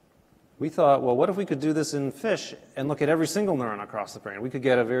 We thought, well, what if we could do this in fish and look at every single neuron across the brain? We could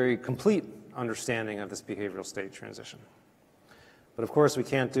get a very complete understanding of this behavioral state transition. But of course, we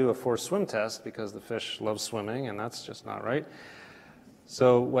can't do a forced swim test because the fish love swimming, and that's just not right.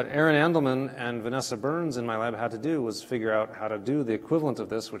 So what Aaron Andelman and Vanessa Burns in my lab had to do was figure out how to do the equivalent of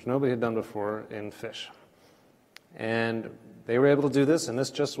this, which nobody had done before, in fish. And they were able to do this, and this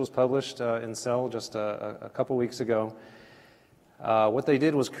just was published in Cell just a couple weeks ago. What they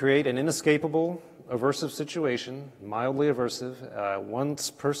did was create an inescapable aversive situation, mildly aversive,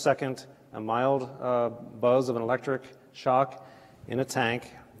 once per second, a mild buzz of an electric shock in a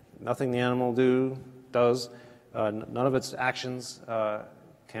tank. Nothing the animal does, none of its actions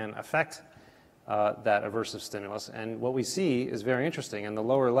can affect that aversive stimulus. And what we see is very interesting. In the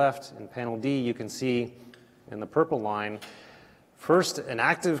lower left, in panel D, you can see in the purple line, first an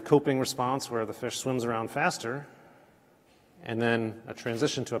active coping response where the fish swims around faster, and then a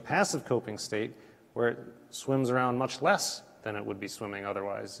transition to a passive coping state where it swims around much less than it would be swimming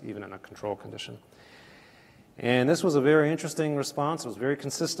otherwise, even in a control condition. And this was a very interesting response. It was very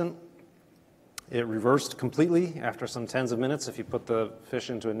consistent. It reversed completely after some tens of minutes if you put the fish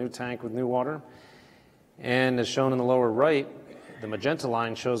into a new tank with new water. And as shown in the lower right, the magenta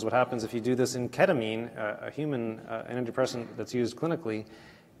line shows what happens if you do this in ketamine, a human antidepressant that's used clinically.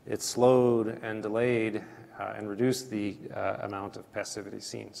 It's slowed and delayed and reduced the amount of passivity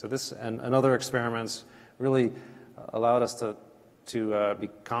seen. So this and other experiments really allowed us to be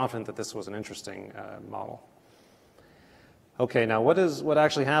confident that this was an interesting model. Okay, now what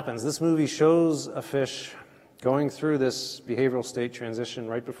actually happens? This movie shows a fish going through this behavioral state transition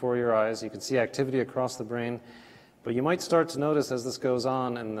right before your eyes. You can see activity across the brain, but you might start to notice as this goes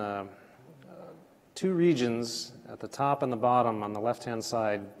on in the two regions at the top and the bottom on the left-hand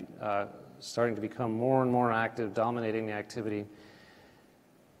side starting to become more and more active, dominating the activity.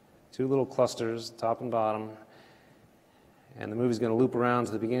 Two little clusters, top and bottom. And the movie's going to loop around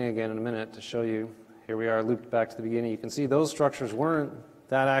to the beginning again in a minute to show you. Here we are looped back to the beginning. You can see those structures weren't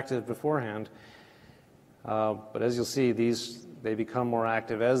that active beforehand. But as you'll see, they become more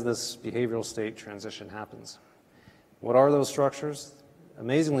active as this behavioral state transition happens. What are those structures?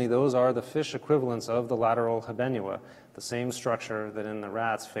 Amazingly, those are the fish equivalents of the lateral habenula, the same structure that in the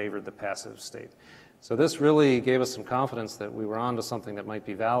rats favored the passive state. So this really gave us some confidence that we were onto something that might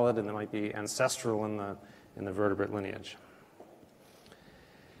be valid and that might be ancestral in the vertebrate lineage.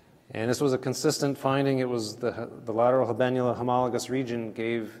 And this was a consistent finding. It was the lateral habenula homologous region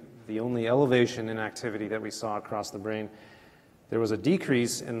gave the only elevation in activity that we saw across the brain. There was a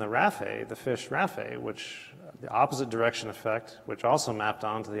decrease in the raphe, the fish raphe, which the opposite direction effect, which also mapped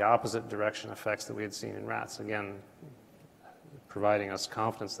onto the opposite direction effects that we had seen in rats. Again, providing us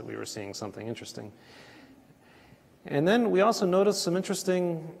confidence that we were seeing something interesting. And then we also noticed some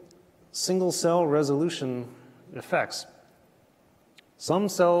interesting single cell resolution effects. Some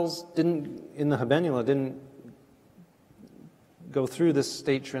cells in the habenula didn't go through this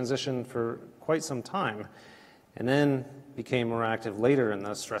state transition for quite some time and then became more active later in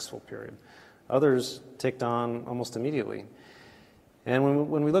the stressful period. Others ticked on almost immediately. And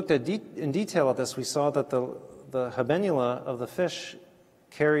when we looked at in detail at this, we saw that the habenula of the fish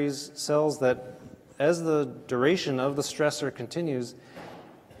carries cells that, as the duration of the stressor continues,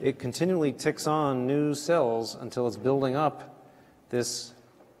 it continually ticks on new cells until it's building up this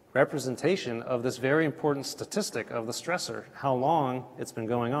representation of this very important statistic of the stressor, how long it's been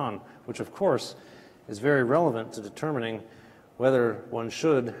going on, which of course is very relevant to determining whether one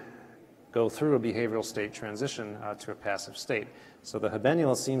should go through a behavioral state transition to a passive state. So the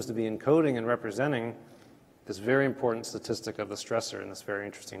habenula seems to be encoding and representing this very important statistic of the stressor in this very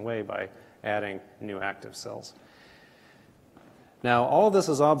interesting way by adding new active cells. Now, all of this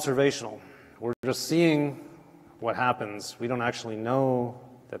is observational. We're just seeing what happens. We don't actually know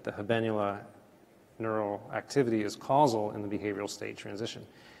that the habenula neural activity is causal in the behavioral state transition.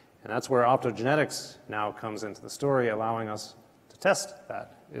 And that's where optogenetics now comes into the story, allowing us to test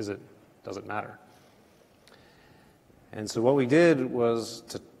that. Does it matter? And so what we did was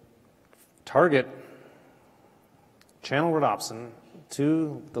to target channel rhodopsin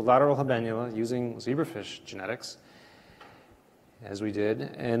to the lateral habenula using zebrafish genetics, as we did.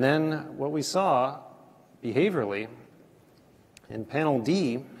 And then what we saw behaviorally in panel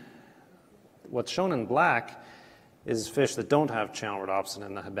D, what's shown in black is fish that don't have channel rhodopsin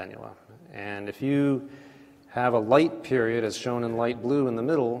in the habenula. And if you have a light period, as shown in light blue in the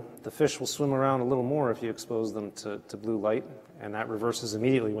middle, the fish will swim around a little more if you expose them to blue light, and that reverses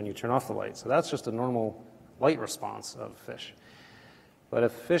immediately when you turn off the light. So that's just a normal light response of fish. But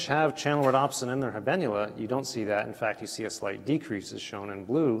if fish have channel rhodopsin in their habenula, you don't see that. In fact, you see a slight decrease, as shown in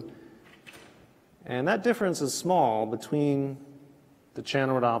blue. And that difference is small between the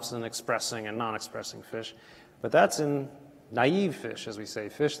channel rhodopsin expressing and non-expressing fish. But that's in naive fish, as we say,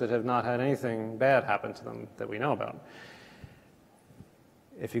 fish that have not had anything bad happen to them that we know about.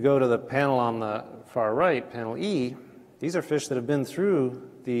 If you go to the panel on the far right, panel E, these are fish that have been through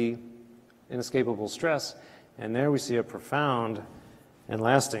the inescapable stress, and there we see a profound and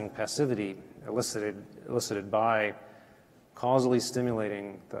lasting passivity elicited by causally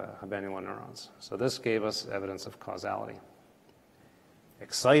stimulating the habenula neurons. So this gave us evidence of causality.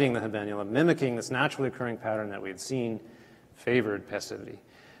 Exciting the habenula, mimicking this naturally occurring pattern that we had seen, favored passivity.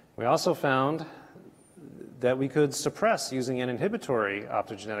 We also found that we could suppress, using an inhibitory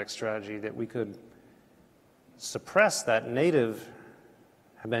optogenetic strategy, that we could suppress that native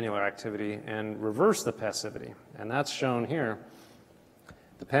habenular activity and reverse the passivity. And that's shown here.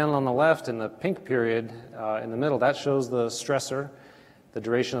 The panel on the left in the pink period in the middle, that shows the stressor, the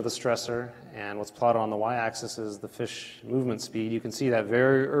duration of the stressor, and what's plotted on the y-axis is the fish movement speed. You can see that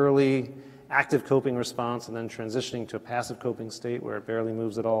very early active coping response and then transitioning to a passive coping state where it barely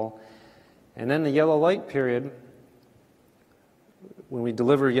moves at all. And then the yellow light period, when we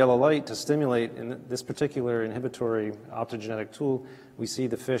deliver yellow light to stimulate in this particular inhibitory optogenetic tool, we see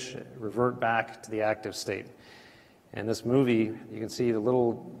the fish revert back to the active state. And this movie, you can see the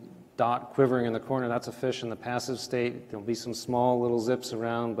little dot quivering in the corner, that's a fish in the passive state. There'll be some small little zips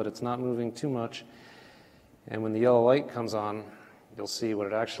around, but it's not moving too much. And when the yellow light comes on, you'll see what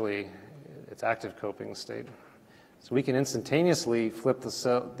it actually, its active coping state. So we can instantaneously flip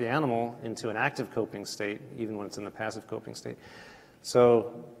the animal into an active coping state, even when it's in the passive coping state.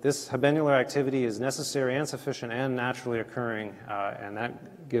 So this habenular activity is necessary and sufficient and naturally occurring, and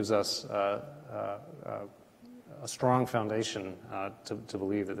that gives us a strong foundation to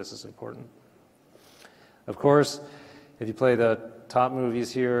believe that this is important. Of course, if you play the top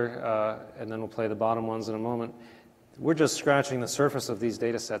movies here, and then we'll play the bottom ones in a moment, we're just scratching the surface of these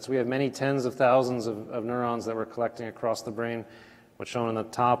data sets. We have many tens of thousands of neurons that we're collecting across the brain. What's shown on the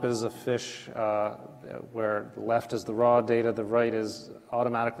top is a fish where the left is the raw data, the right is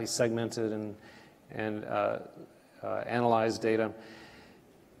automatically segmented and analyzed data.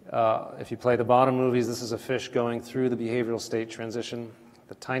 If you play the bottom movies, this is a fish going through the behavioral state transition.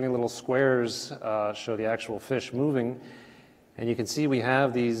 The tiny little squares show the actual fish moving, and you can see we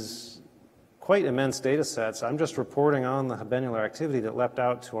have these quite immense data sets. I'm just reporting on the habenular activity that leapt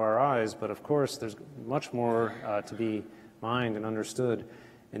out to our eyes, but of course there's much more to be mined and understood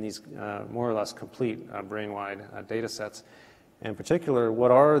in these more or less complete brain-wide data sets. In particular,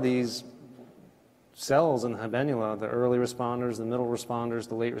 what are these cells in the habenula, the early responders, the middle responders,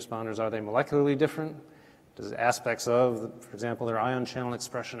 the late responders? Are they molecularly different? Does aspects of, for example, their ion channel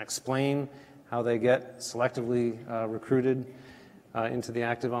expression explain how they get selectively recruited into the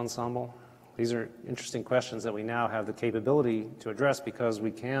active ensemble? These are interesting questions that we now have the capability to address because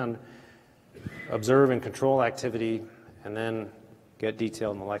we can observe and control activity and then get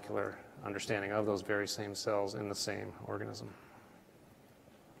detailed molecular understanding of those very same cells in the same organism.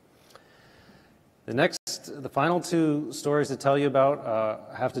 The final two stories to tell you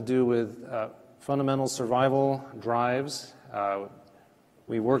about have to do with fundamental survival drives.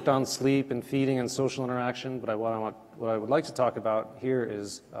 We worked on sleep and feeding and social interaction, but what I would like to talk about here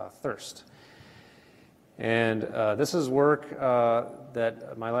is thirst. And this is work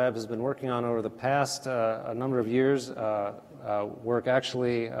that my lab has been working on over the past a number of years, work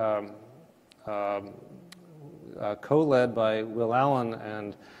actually co-led by Will Allen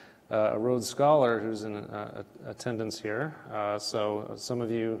and a Rhodes Scholar who's in attendance here. So some of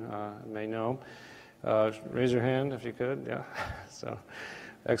you may know. Raise your hand if you could. Yeah. So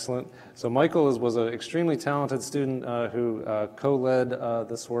excellent. So Michael was an extremely talented student who co-led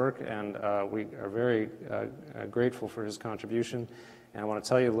this work, and we are very grateful for his contribution. And I want to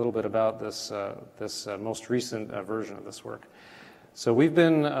tell you a little bit about this most recent version of this work. So we've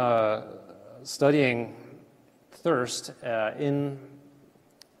been studying thirst in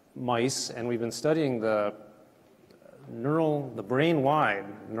mice, and we've been studying the brain-wide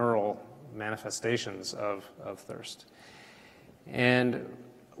neural manifestations of thirst. And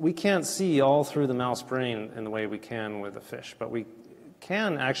we can't see all through the mouse brain in the way we can with a fish, but we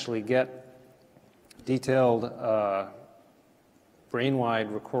can actually get detailed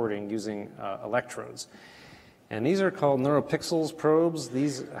brain-wide recording using electrodes. And these are called neuropixels probes.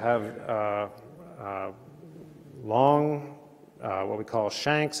 These have long, what we call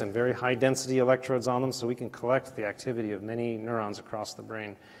shanks and very high density electrodes on them, so we can collect the activity of many neurons across the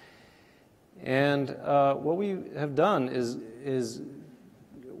brain. And what we have done is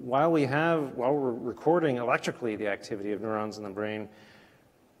while we're recording electrically the activity of neurons in the brain,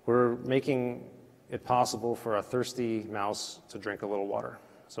 we're making it possible for a thirsty mouse to drink a little water.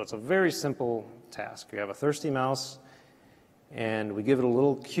 So it's a very simple task. You have a thirsty mouse, and we give it a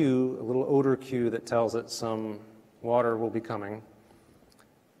little cue, a little odor cue that tells it some water will be coming,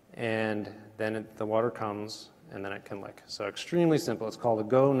 and then the water comes, and then it can lick. So extremely simple. It's called a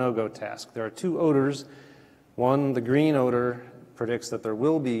go, no-go task. There are two odors. One, the green odor, predicts that there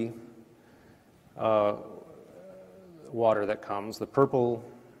will be water that comes. The purple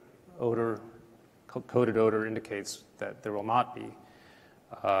odor, coded odor, indicates that there will not be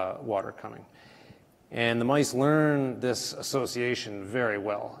water coming. And the mice learn this association very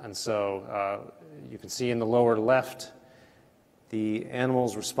well. And so you can see in the lower left the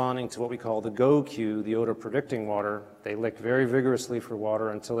animals responding to what we call the go cue, the odor predicting water. They lick very vigorously for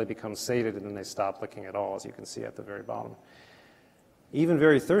water until they become sated, and then they stop licking at all, as you can see at the very bottom. Even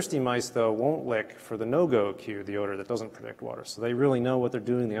very thirsty mice, though, won't lick for the no-go cue, the odor that doesn't predict water. So they really know what they're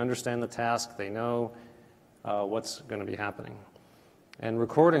doing. They understand the task. They know what's going to be happening. And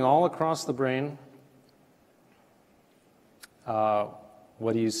recording all across the brain,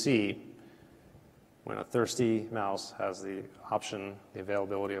 what do you see when a thirsty mouse has the option, the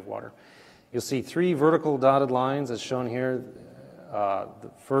availability of water? You'll see three vertical dotted lines as shown here.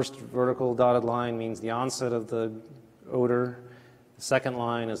 The first vertical dotted line means the onset of the odor. The second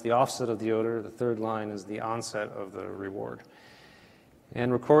line is the offset of the odor. The third line is the onset of the reward.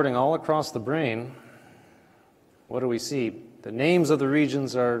 And recording all across the brain, what do we see? The names of the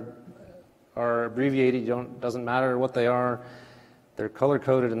regions are abbreviated. Doesn't matter what they are. They're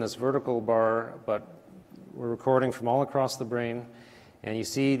color-coded in this vertical bar, but we're recording from all across the brain. And you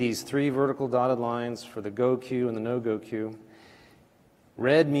see these three vertical dotted lines for the go cue and the no-go cue.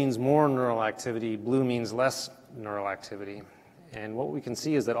 Red means more neural activity. Blue means less neural activity. And what we can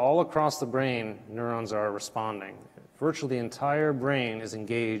see is that all across the brain, neurons are responding. Virtually the entire brain is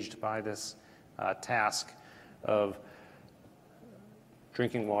engaged by this task of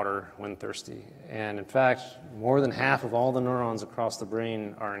drinking water when thirsty. And in fact, more than half of all the neurons across the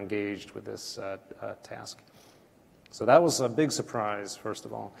brain are engaged with this task. So that was a big surprise, first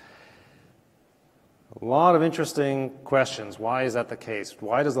of all. A lot of interesting questions. Why is that the case?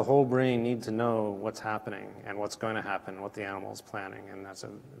 Why does the whole brain need to know what's happening and what's going to happen, what the animal is planning? And that's a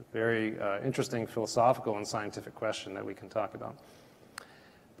very interesting philosophical and scientific question that we can talk about.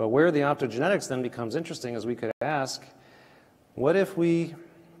 But where the optogenetics then becomes interesting is we could ask, what if we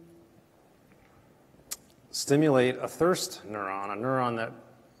stimulate a thirst neuron, a neuron that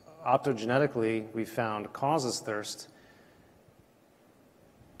optogenetically we found causes thirst?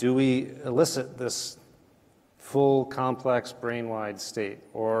 Do we elicit this full, complex, brain-wide state,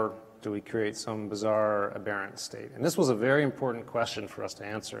 or do we create some bizarre, aberrant state? And this was a very important question for us to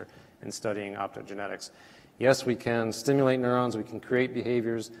answer in studying optogenetics. Yes, we can stimulate neurons, we can create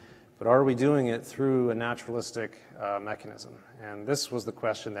behaviors, but are we doing it through a naturalistic mechanism? And this was the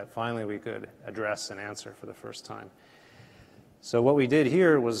question that finally we could address and answer for the first time. So what we did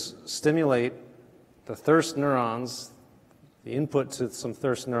here was stimulate the thirst neurons, the input to some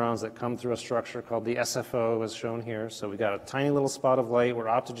thirst neurons that come through a structure called the SFO, as shown here. So we got a tiny little spot of light we're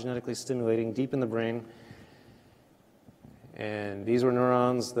optogenetically stimulating deep in the brain. And these were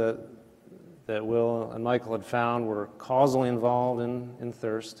neurons that Will and Michael had found were causally involved in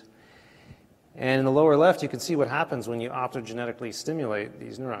thirst. And in the lower left, you can see what happens when you optogenetically stimulate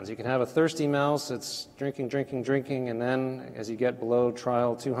these neurons. You can have a thirsty mouse, it's drinking, drinking, drinking, and then as you get below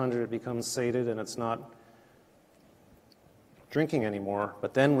trial 200, it becomes sated and it's not drinking anymore.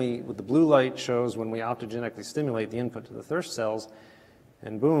 But then with the blue light shows when we optogenetically stimulate the input to the thirst cells,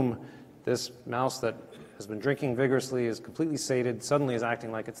 and boom, this mouse that has been drinking vigorously, is completely sated, suddenly is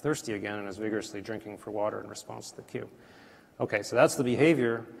acting like it's thirsty again and is vigorously drinking for water in response to the cue. Okay, so that's the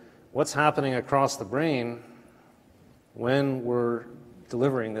behavior. What's happening across the brain when we're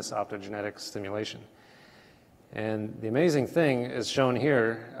delivering this optogenetic stimulation? And the amazing thing is shown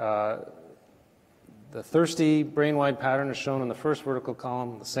here. The thirsty brain-wide pattern is shown in the first vertical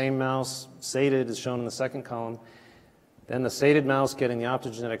column. The same mouse, sated, is shown in the second column. Then the sated mouse getting the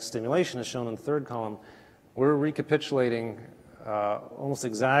optogenetic stimulation is shown in the third column. We're recapitulating almost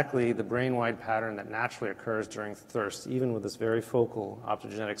exactly the brain-wide pattern that naturally occurs during thirst, even with this very focal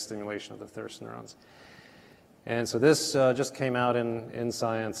optogenetic stimulation of the thirst neurons. And so this just came out in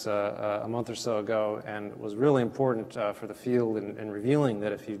Science a month or so ago, and was really important for the field in revealing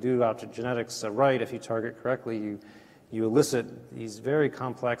that if you do optogenetics right, if you target correctly, you elicit these very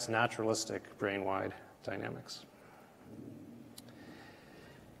complex naturalistic brain-wide dynamics.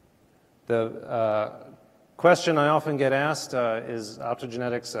 The question I often get asked is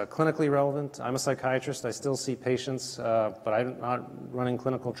optogenetics clinically relevant? I'm a psychiatrist. I still see patients, but I'm not running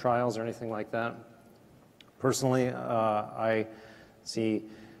clinical trials or anything like that. Personally, I see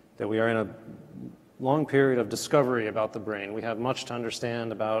that we are in a long period of discovery about the brain. We have much to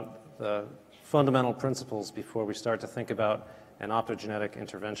understand about the fundamental principles before we start to think about an optogenetic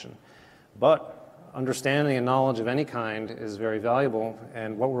intervention. But understanding and knowledge of any kind is very valuable,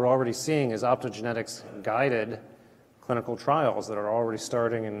 and what we're already seeing is optogenetics-guided clinical trials that are already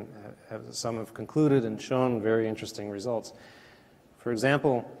starting, and some have concluded and shown very interesting results. For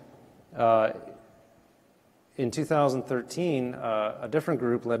example, in 2013, a different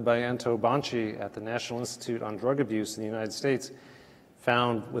group led by Anto Banci at the National Institute on Drug Abuse in the United States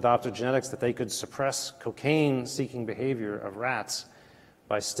found with optogenetics that they could suppress cocaine-seeking behavior of rats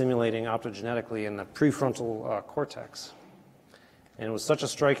by stimulating optogenetically in the prefrontal cortex. And it was such a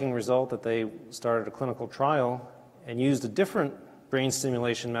striking result that they started a clinical trial and used a different brain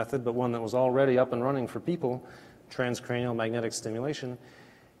stimulation method, but one that was already up and running for people, transcranial magnetic stimulation.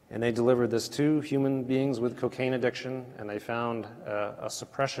 And they delivered this to human beings with cocaine addiction, and they found a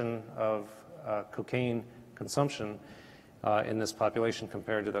suppression of cocaine consumption in this population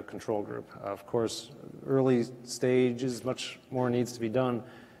compared to the control group. Of course, early stages, much more needs to be done,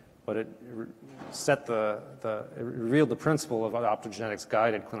 but it revealed the principle of optogenetics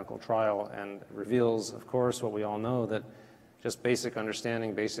guided clinical trial, and reveals, of course, what we all know, that just basic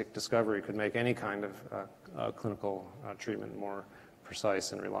understanding, basic discovery could make any kind of clinical treatment more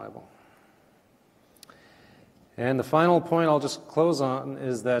precise and reliable. And the final point I'll just close on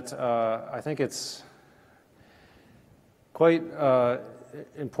is that I think it's quite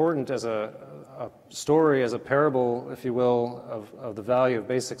important as a story, as a parable, if you will, of the value of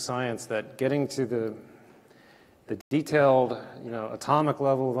basic science, that getting to the detailed, atomic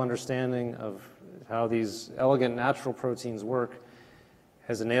level of understanding of how these elegant natural proteins work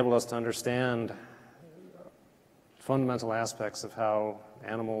has enabled us to understand fundamental aspects of how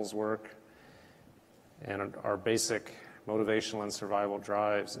animals work and our basic motivational and survival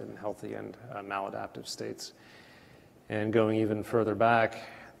drives in healthy and maladaptive states. And going even further back,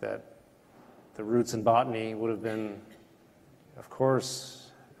 that the roots in botany would have been, of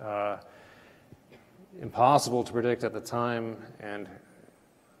course, impossible to predict at the time, and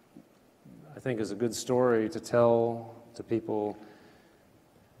I think is a good story to tell to people,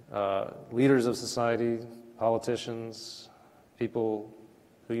 leaders of society, politicians, people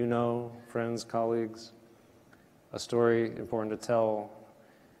who you know, friends, colleagues, a story important to tell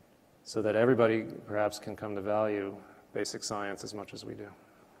so that everybody perhaps can come to value basic science as much as we do.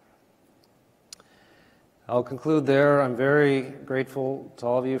 I'll conclude there. I'm very grateful to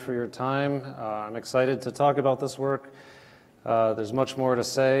all of you for your time. I'm excited to talk about this work. There's much more to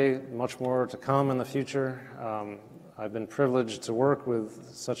say, much more to come in the future. I've been privileged to work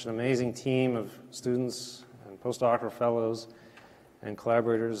with such an amazing team of students and postdoctoral fellows and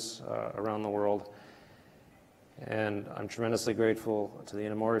collaborators around the world. And I'm tremendously grateful to the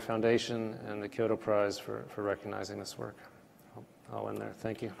Inamori Foundation and the Kyoto Prize for recognizing this work. I'll end there.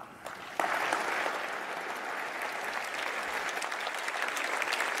 Thank you.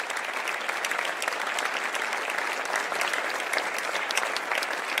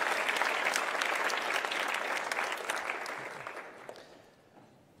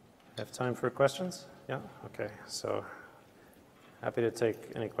 Have time for questions? Yeah? Okay. So happy to take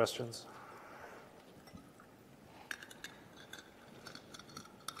any questions.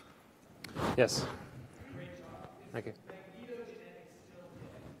 Yes. Great job. Thank you. Magnetogenetics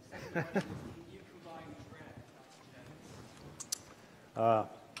still you combine genetics?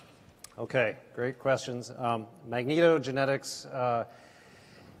 Okay, great questions. Magnetogenetics,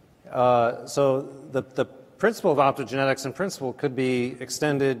 so the principle of optogenetics in principle could be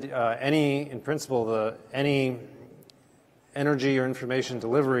extended any energy or information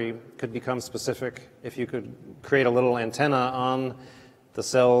delivery could become specific if you could create a little antenna on the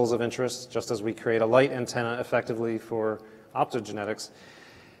cells of interest, just as we create a light antenna effectively for optogenetics.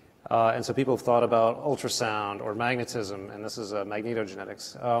 And so people have thought about ultrasound or magnetism, and this is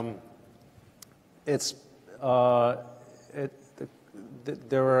magnetogenetics.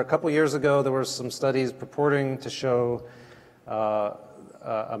 There were a couple years ago, there were some studies purporting to show a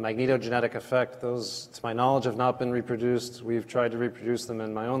magnetogenetic effect. Those, to my knowledge, have not been reproduced. We've tried to reproduce them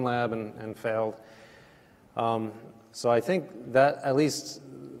in my own lab and failed. So I think that at least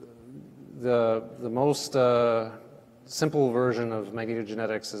the most simple version of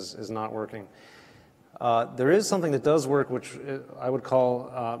magnetogenetics is not working. There is something that does work, which I would call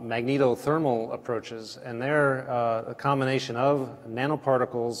magnetothermal approaches, and they're a combination of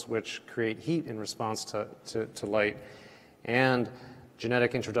nanoparticles which create heat in response to light, and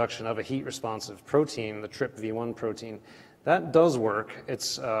genetic introduction of a heat-responsive protein, the TRPV1 protein. That does work.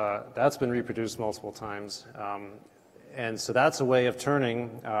 That's been reproduced multiple times, and so that's a way of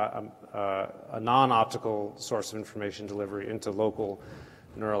turning a non-optical source of information delivery into local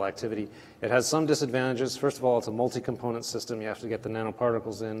neural activity. It has some disadvantages. First of all, it's a multi-component system. You have to get the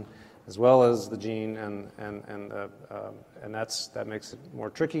nanoparticles in, as well as the gene, and that makes it more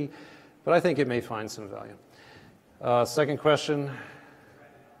tricky. But I think it may find some value. Second question.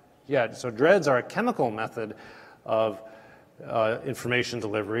 Yeah, so DREADs are a chemical method of information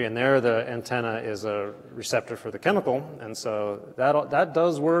delivery, and there the antenna is a receptor for the chemical, and so that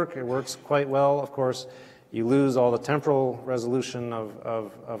does work. It works quite well, of course. You lose all the temporal resolution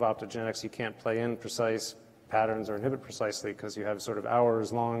of optogenetics. You can't play in precise patterns or inhibit precisely because you have sort of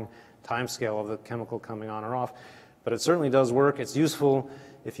hours-long time scale of the chemical coming on or off. But it certainly does work. It's useful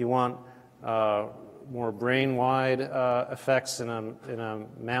if you want more brain-wide effects in a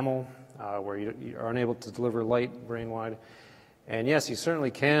mammal where you are unable to deliver light brain-wide. And yes, you certainly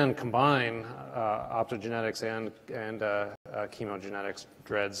can combine optogenetics and chemogenetics,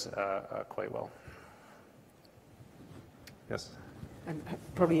 DREADs, quite well. Yes? I'm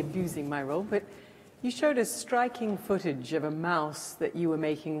probably abusing my role, but you showed us striking footage of a mouse that you were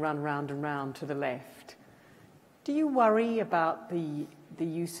making run round and round to the left. Do you worry about the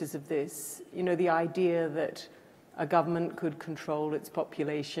uses of this? You know, the idea that a government could control its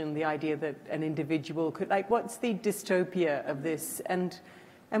population, the idea that an individual could, like, what's the dystopia of this? And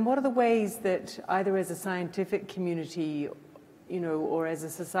what are the ways that either as a scientific community, you know, or as a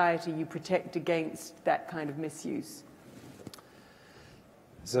society, you protect against that kind of misuse?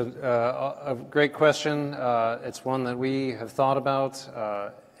 It's a great question. It's one that we have thought about,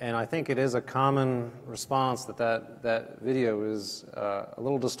 and I think it is a common response that video is a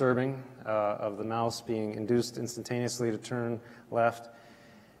little disturbing, of the mouse being induced instantaneously to turn left,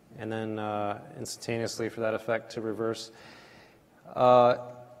 and then instantaneously for that effect to reverse.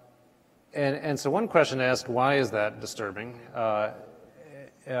 And so one question to ask, why is that disturbing?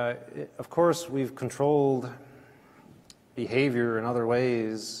 Of course, we've controlled behavior in other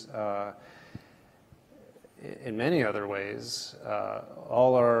ways, in many other ways.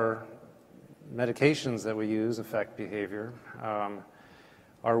 All our medications that we use affect behavior.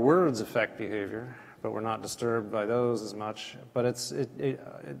 Our words affect behavior, but we're not disturbed by those as much. But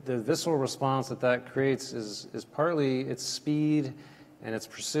the visceral response that creates is partly its speed and its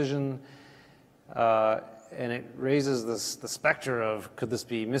precision, and it raises the specter of, could this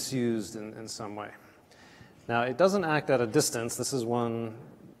be misused in some way? Now, it doesn't act at a distance. This is one,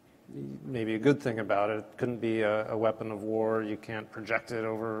 maybe a good thing about it. It couldn't be a weapon of war. You can't project it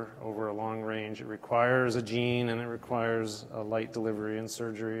over a long range. It requires a gene, and it requires a light delivery and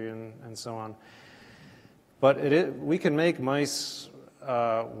surgery and so on. But we can make mice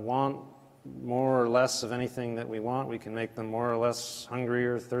want more or less of anything that we want. We can make them more or less hungry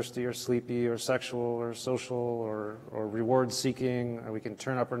or thirsty or sleepy or sexual or social or reward-seeking. Or we can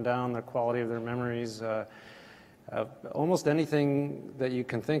turn up and down the quality of their memories. Almost anything that you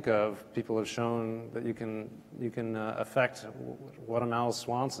can think of, people have shown that you can affect what a mouse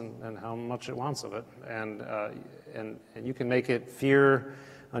wants and how much it wants of it, and you can make it fear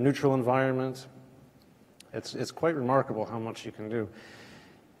a neutral environment. It's quite remarkable how much you can do,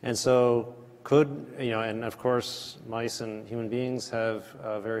 and so and of course mice and human beings have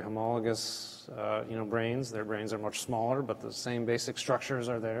very homologous brains. Their brains are much smaller, but the same basic structures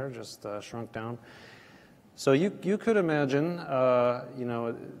are there, just shrunk down. So you could imagine, to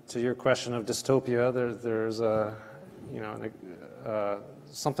your question of dystopia, there's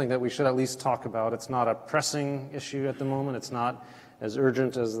something that we should at least talk about. It's not a pressing issue at the moment. It's not as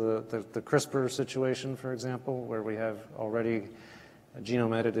urgent as the CRISPR situation, for example, where we have already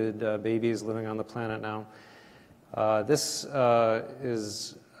genome-edited babies living on the planet now. This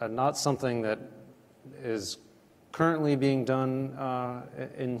is not something that is currently being done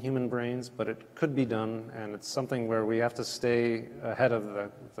in human brains, but it could be done, and it's something where we have to stay ahead of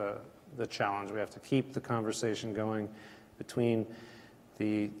the challenge. We have to keep the conversation going between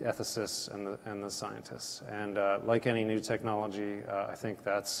the ethicists and the scientists. And like any new technology, I think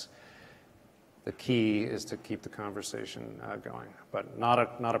that's the key, is to keep the conversation going, but not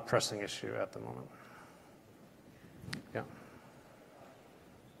a pressing issue at the moment. Yeah.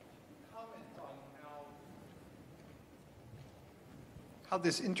 Comment on how how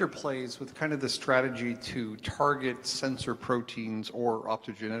this interplays with kind of the strategy to target sensor proteins or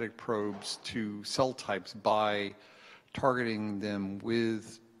optogenetic probes to cell types by targeting them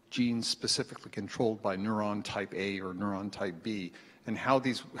with genes specifically controlled by neuron type A or neuron type B, and how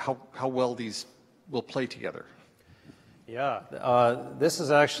well these will play together. Yeah, this is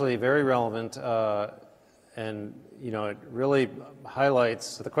actually very relevant, and it really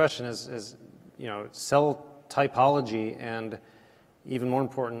highlights. The question is cell typology and, even more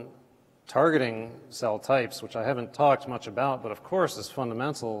important, targeting cell types, which I haven't talked much about, but of course is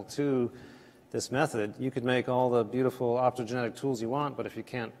fundamental to this method. You could make all the beautiful optogenetic tools you want, but if you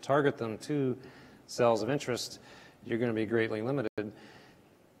can't target them to cells of interest, you're going to be greatly limited.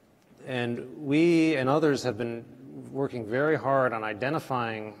 And we and others have been working very hard on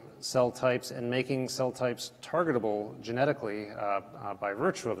identifying cell types and making cell types targetable genetically by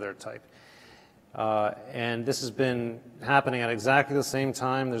virtue of their type. And this has been happening at exactly the same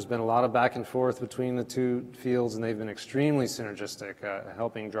time. There's been a lot of back and forth between the two fields, and they've been extremely synergistic,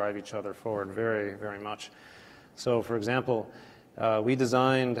 helping drive each other forward very, very much. So, for example, we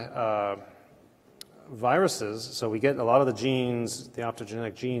designed viruses, so we get a lot of the genes, the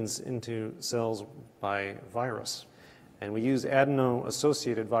optogenetic genes, into cells by virus. And we use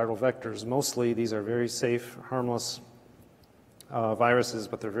adeno-associated viral vectors. Mostly, these are very safe, harmless viruses,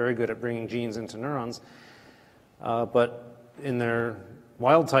 but they're very good at bringing genes into neurons. But in their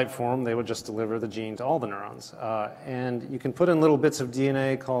wild-type form, they would just deliver the gene to all the neurons. And you can put in little bits of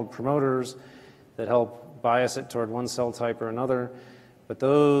DNA called promoters that help bias it toward one cell type or another, but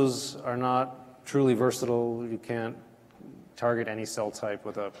those are not truly versatile. You can't target any cell type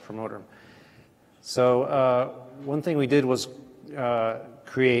with a promoter. So one thing we did was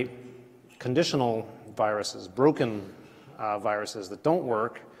create conditional viruses, broken viruses that don't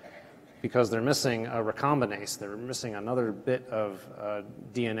work because they're missing a recombinase. They're missing another bit of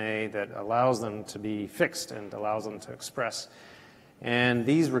DNA that allows them to be fixed and allows them to express. And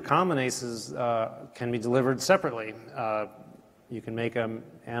these recombinases can be delivered separately. You can make an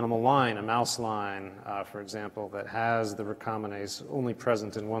animal line, a mouse line, for example, that has the recombinase only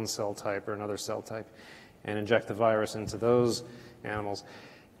present in one cell type or another cell type, and inject the virus into those animals.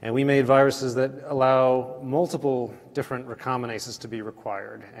 And we made viruses that allow multiple different recombinases to be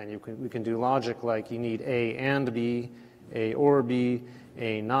required. And we can do logic like you need A and B, A or B,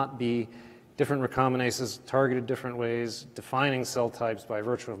 A not B, different recombinases targeted different ways, defining cell types by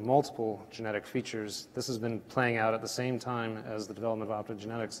virtue of multiple genetic features. This has been playing out at the same time as the development of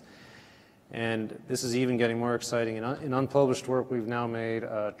optogenetics. And this is even getting more exciting. In unpublished work, we've now made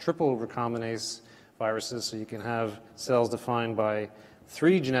triple recombinase viruses, so you can have cells defined by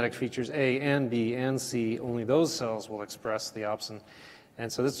 3 genetic features, A and B and C. Only those cells will express the opsin.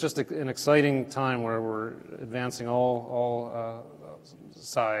 And so this is just an exciting time where we're advancing all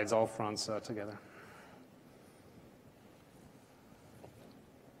sides, all fronts together.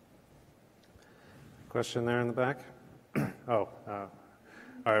 Question there in the back? All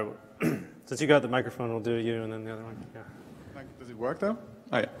right. Since you got the microphone, we'll do you and then the other one. Yeah. Does it work though?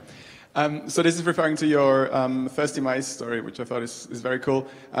 Oh, yeah. So this is referring to your thirsty mice story, which I thought is very cool.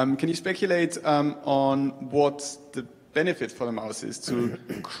 Can you speculate on what the benefit for the mouse is to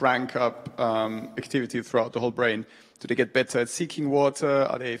crank up activity throughout the whole brain? Do they get better at seeking water?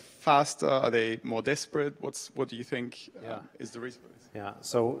 Are they faster? Are they more desperate? What do you think is the reason for this? Yeah.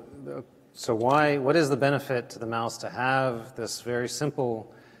 So what is the benefit to the mouse to have this very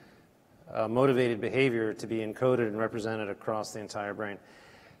simple motivated behavior to be encoded and represented across the entire brain?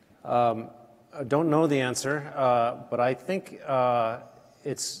 I don't know the answer, but I think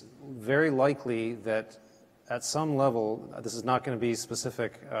it's very likely that at some level, this is not going to be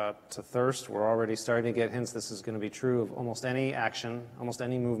specific to thirst. We're already starting to get hints this is going to be true of almost any action, almost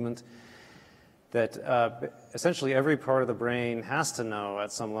any movement, that essentially every part of the brain has to know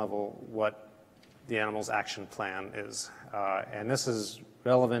at some level what the animal's action plan is. And this is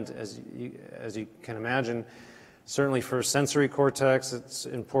relevant, as you can imagine. Certainly for sensory cortex, it's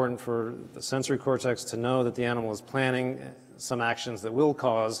important for the sensory cortex to know that the animal is planning some actions that will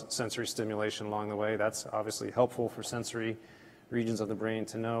cause sensory stimulation along the way. That's obviously helpful for sensory regions of the brain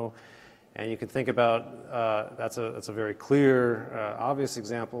to know. And you can think about, that's a very clear, obvious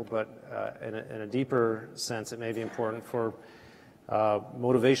example, but in a deeper sense, it may be important for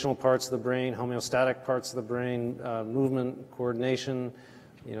motivational parts of the brain, homeostatic parts of the brain, movement, coordination,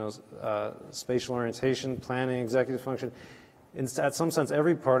 spatial orientation, planning, executive function. At some sense,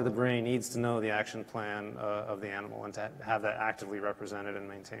 every part of the brain needs to know the action plan of the animal and to have that actively represented and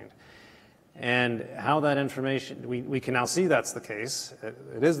maintained. And how that information, we can now see that's the case.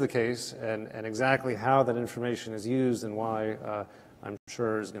 It is the case, and exactly how that information is used and why I'm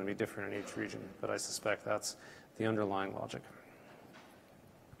sure is going to be different in each region, but I suspect that's the underlying logic.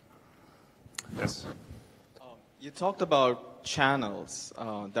 Yes? You talked about channels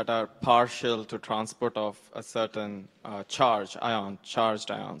that are partial to transport of a certain charged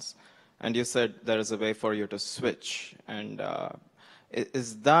ions, and you said there is a way for you to switch. And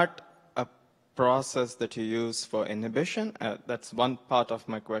is that a process that you use for inhibition? That's one part of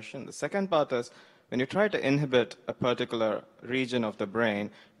my question. The second part is, when you try to inhibit a particular region of the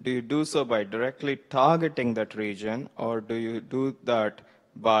brain, do you do so by directly targeting that region, or do you do that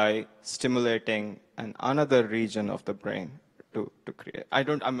by stimulating another region of the brain to create?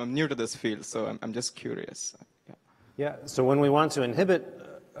 I'm new to this field, so I'm just curious. Yeah, so when we want to inhibit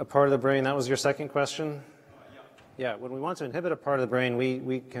a part of the brain, that was your second question? Yeah, when we want to inhibit a part of the brain,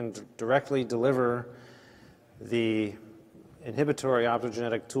 we can directly deliver the inhibitory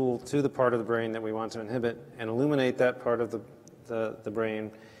optogenetic tool to the part of the brain that we want to inhibit and illuminate that part of the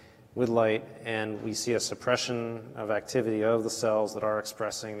brain with light, and we see a suppression of activity of the cells that are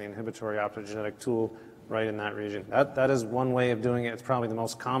expressing the inhibitory optogenetic tool right in that region. That is one way of doing it. It's probably the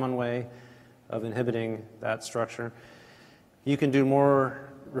most common way of inhibiting that structure. You can do more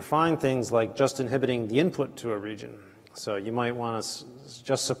refined things like just inhibiting the input to a region. So you might want to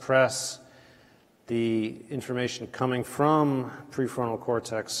just suppress the information coming from prefrontal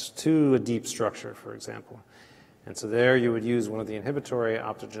cortex to a deep structure, for example. And so there you would use one of the inhibitory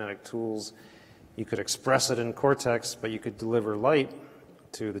optogenetic tools. You could express it in cortex, but you could deliver light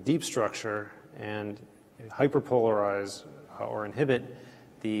to the deep structure and hyperpolarize or inhibit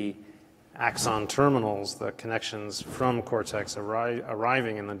the axon terminals, the connections from cortex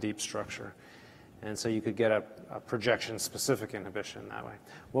arriving in the deep structure. And so you could get a projection-specific inhibition that way.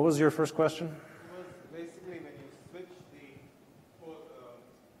 What was your first question? It was basically when you switch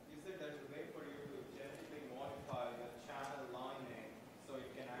you said there's a way for you to genetically modify the channel lining so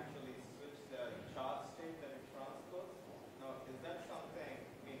you can actually switch the charge state that it transports. Now, is that something,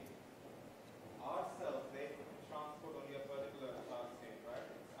 our cells, they transport only a particular charge state, right?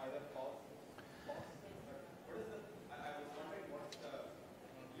 It's either positive. What is it? I was wondering what's the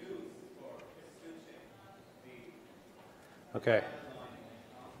use for switching the Okay. channel lining and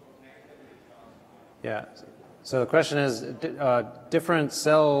transport negatively transport? Yeah. So the question is, different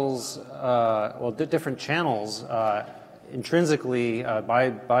cells, different channels intrinsically,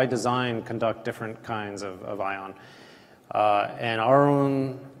 by design, conduct different kinds of ion. And our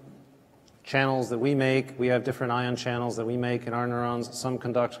own channels that we make, we have different ion channels that we make in our neurons. Some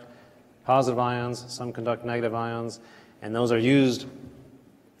conduct positive ions, some conduct negative ions, and those are used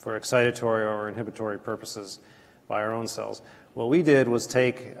for excitatory or inhibitory purposes by our own cells. What we did was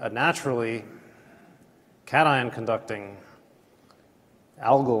take a naturally cation conducting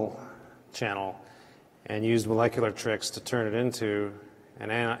algal channel and used molecular tricks to turn it into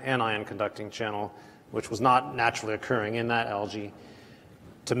an anion conducting channel, which was not naturally occurring in that algae,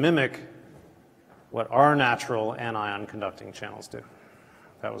 to mimic what our natural anion conducting channels do.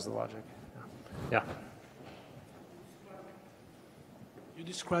 That was the logic. Yeah. You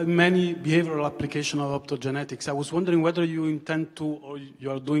described many behavioral applications of optogenetics. I was wondering whether you intend to, or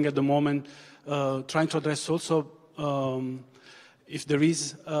you are doing at the moment, trying to address also if there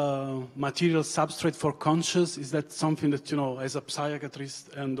is material substrate for conscious. Is that something that, as a psychiatrist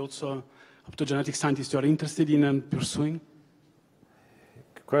and also optogenetic scientist, you are interested in and pursuing?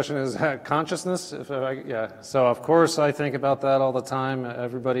 The question is consciousness? Yeah. So of course I think about that all the time.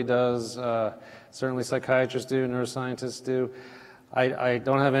 Everybody does. Certainly psychiatrists do, neuroscientists do. I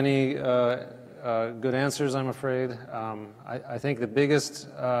don't have any good answers, I'm afraid. I think the biggest,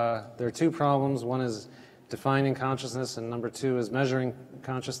 there are two problems. One is defining consciousness, and number two is measuring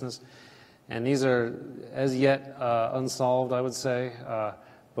consciousness. And these are as yet unsolved, I would say,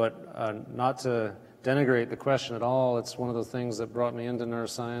 but not to denigrate the question at all. It's one of the things that brought me into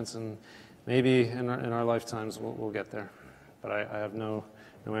neuroscience, and maybe in our lifetimes we'll get there. But I have no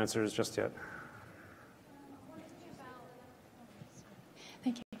answers just yet.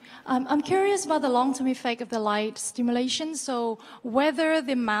 I'm curious about the long-term effect of the light stimulation. So whether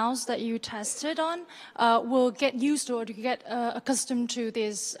the mouse that you tested on will get used to or get accustomed to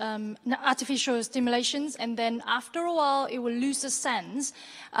these artificial stimulations, and then after a while it will lose the sense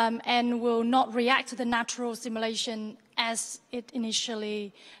and will not react to the natural stimulation as it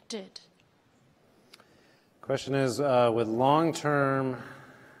initially did. Question is, with long-term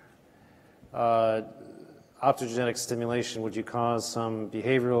optogenetic stimulation, would you cause some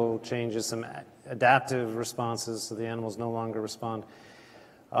behavioral changes, some adaptive responses so the animals no longer respond?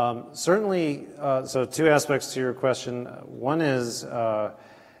 Certainly, so two aspects to your question. One is the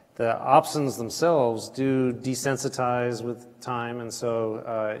the opsins themselves do desensitize with time, and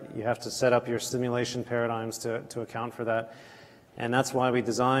so you have to set up your stimulation paradigms to account for that. And that's why we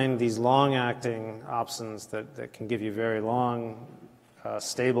designed these long-acting opsins that can give you very long,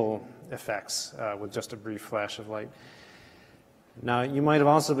 stable effects with just a brief flash of light. Now, you might have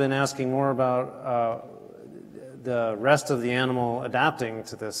also been asking more about the rest of the animal adapting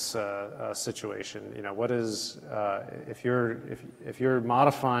to this situation. You know, what is if you're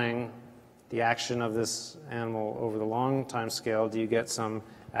modifying the action of this animal over the long time scale, do you get some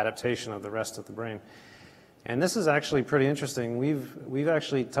adaptation of the rest of the brain? And this is actually pretty interesting. We've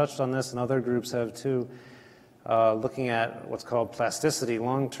actually touched on this, and other groups have too, looking at what's called plasticity,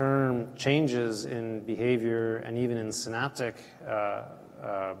 long-term changes in behavior and even in synaptic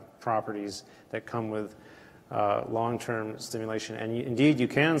properties that come with long-term stimulation. And indeed, you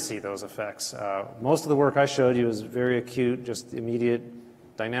can see those effects. Most of the work I showed you is very acute, just immediate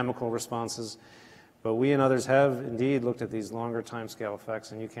dynamical responses. But we and others have indeed looked at these longer timescale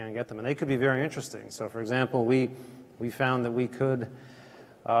effects, and you can get them. And they could be very interesting. So, for example, we found that we could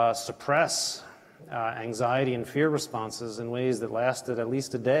suppress anxiety and fear responses in ways that lasted at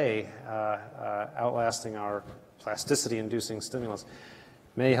least a day, outlasting our plasticity-inducing stimulus.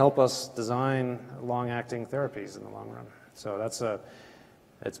 May help us design long-acting therapies in the long run. So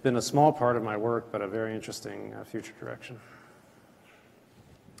it's been a small part of my work, but a very interesting future direction.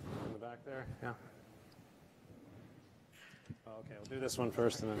 In the back there, yeah. Oh, okay, we'll do this one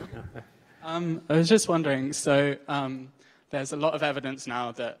first, and then. Yeah. I was just wondering. So there's a lot of evidence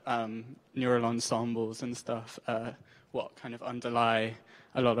now that neural ensembles and stuff, what kind of underlie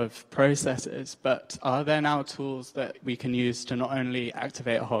a lot of processes, but are there now tools that we can use to not only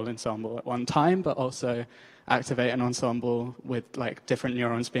activate a whole ensemble at one time, but also activate an ensemble with like different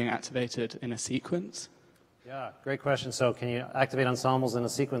neurons being activated in a sequence? Yeah, great question. So can you activate ensembles in a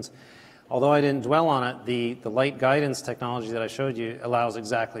sequence? Although I didn't dwell on it, the light guidance technology that I showed you allows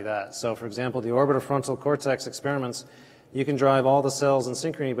exactly that. So for example, the orbitofrontal cortex experiments, you can drive all the cells in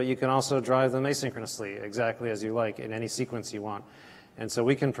synchrony, but you can also drive them asynchronously, exactly as you like, in any sequence you want. And so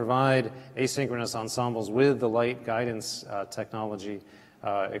we can provide asynchronous ensembles with the light guidance technology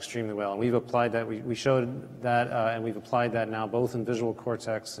extremely well. And we've applied that, we showed that, and we've applied that now both in visual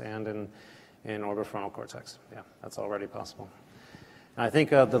cortex and in orbitofrontal cortex. Yeah, that's already possible. And I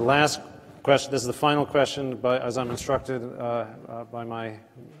think the last question, this is the final question, but as I'm instructed by my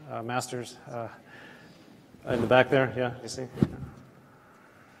masters in the back there, yeah, you see?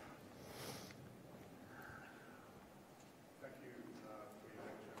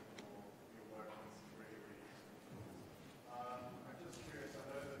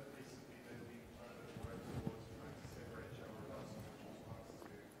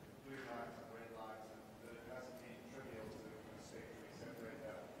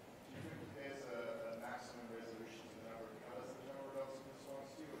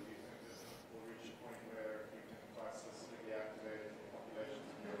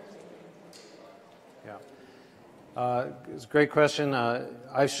 It's a great question.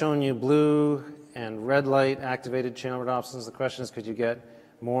 I've shown you blue and red light activated channel rhodopsins. The question is, could you get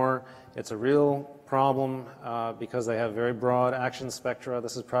more? It's a real problem because they have very broad action spectra.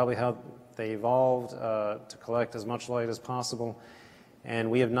 This is probably how they evolved to collect as much light as possible.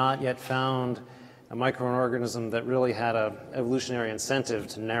 And we have not yet found a microorganism that really had an evolutionary incentive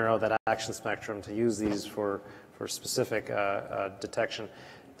to narrow that action spectrum to use these for specific detection.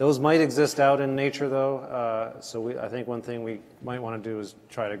 Those might exist out in nature, though, so I think one thing we might want to do is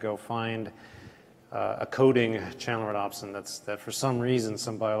try to go find a coding channel rhodopsin that for some reason,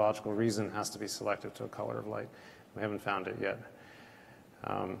 some biological reason, has to be selective to a color of light. We haven't found it yet.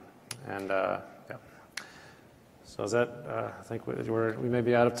 Yeah. So is that, I think we may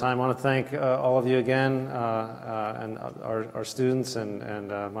be out of time. I want to thank all of you again, and our students,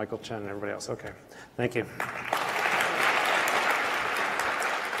 and Michael Chen and everybody else. Okay, thank you.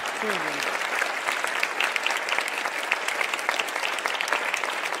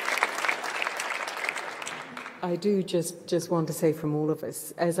 I do just want to say from all of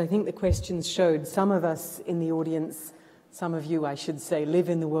us, as I think the questions showed, some of us in the audience, some of you I should say, live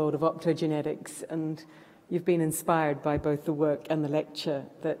in the world of optogenetics, and you've been inspired by both the work and the lecture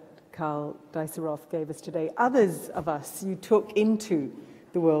that Karl Deisseroth gave us today. Others of us you took into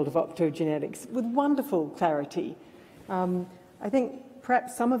the world of optogenetics with wonderful clarity. I think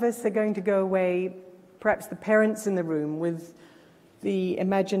perhaps some of us are going to go away, perhaps the parents in the room, with the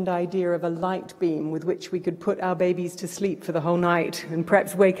imagined idea of a light beam with which we could put our babies to sleep for the whole night and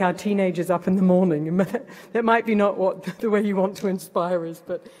perhaps wake our teenagers up in the morning. That might be not the way you want to inspire us,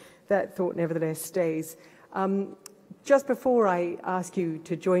 but that thought nevertheless stays. just before I ask you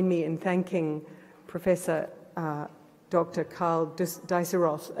to join me in thanking Professor Dr. Karl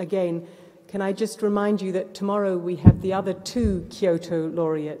Deisseroth again, can I just remind you that tomorrow we have the other two Kyoto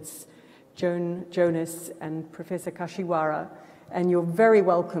laureates, Jonas and Professor Kashiwara, and you're very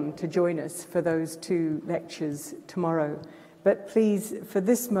welcome to join us for those two lectures tomorrow. But please, for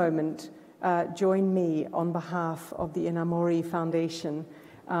this moment, join me on behalf of the Inamori Foundation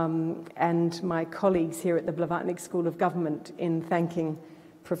and my colleagues here at the Blavatnik School of Government in thanking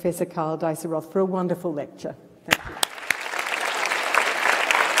Professor Karl Deisseroth for a wonderful lecture. Thank you.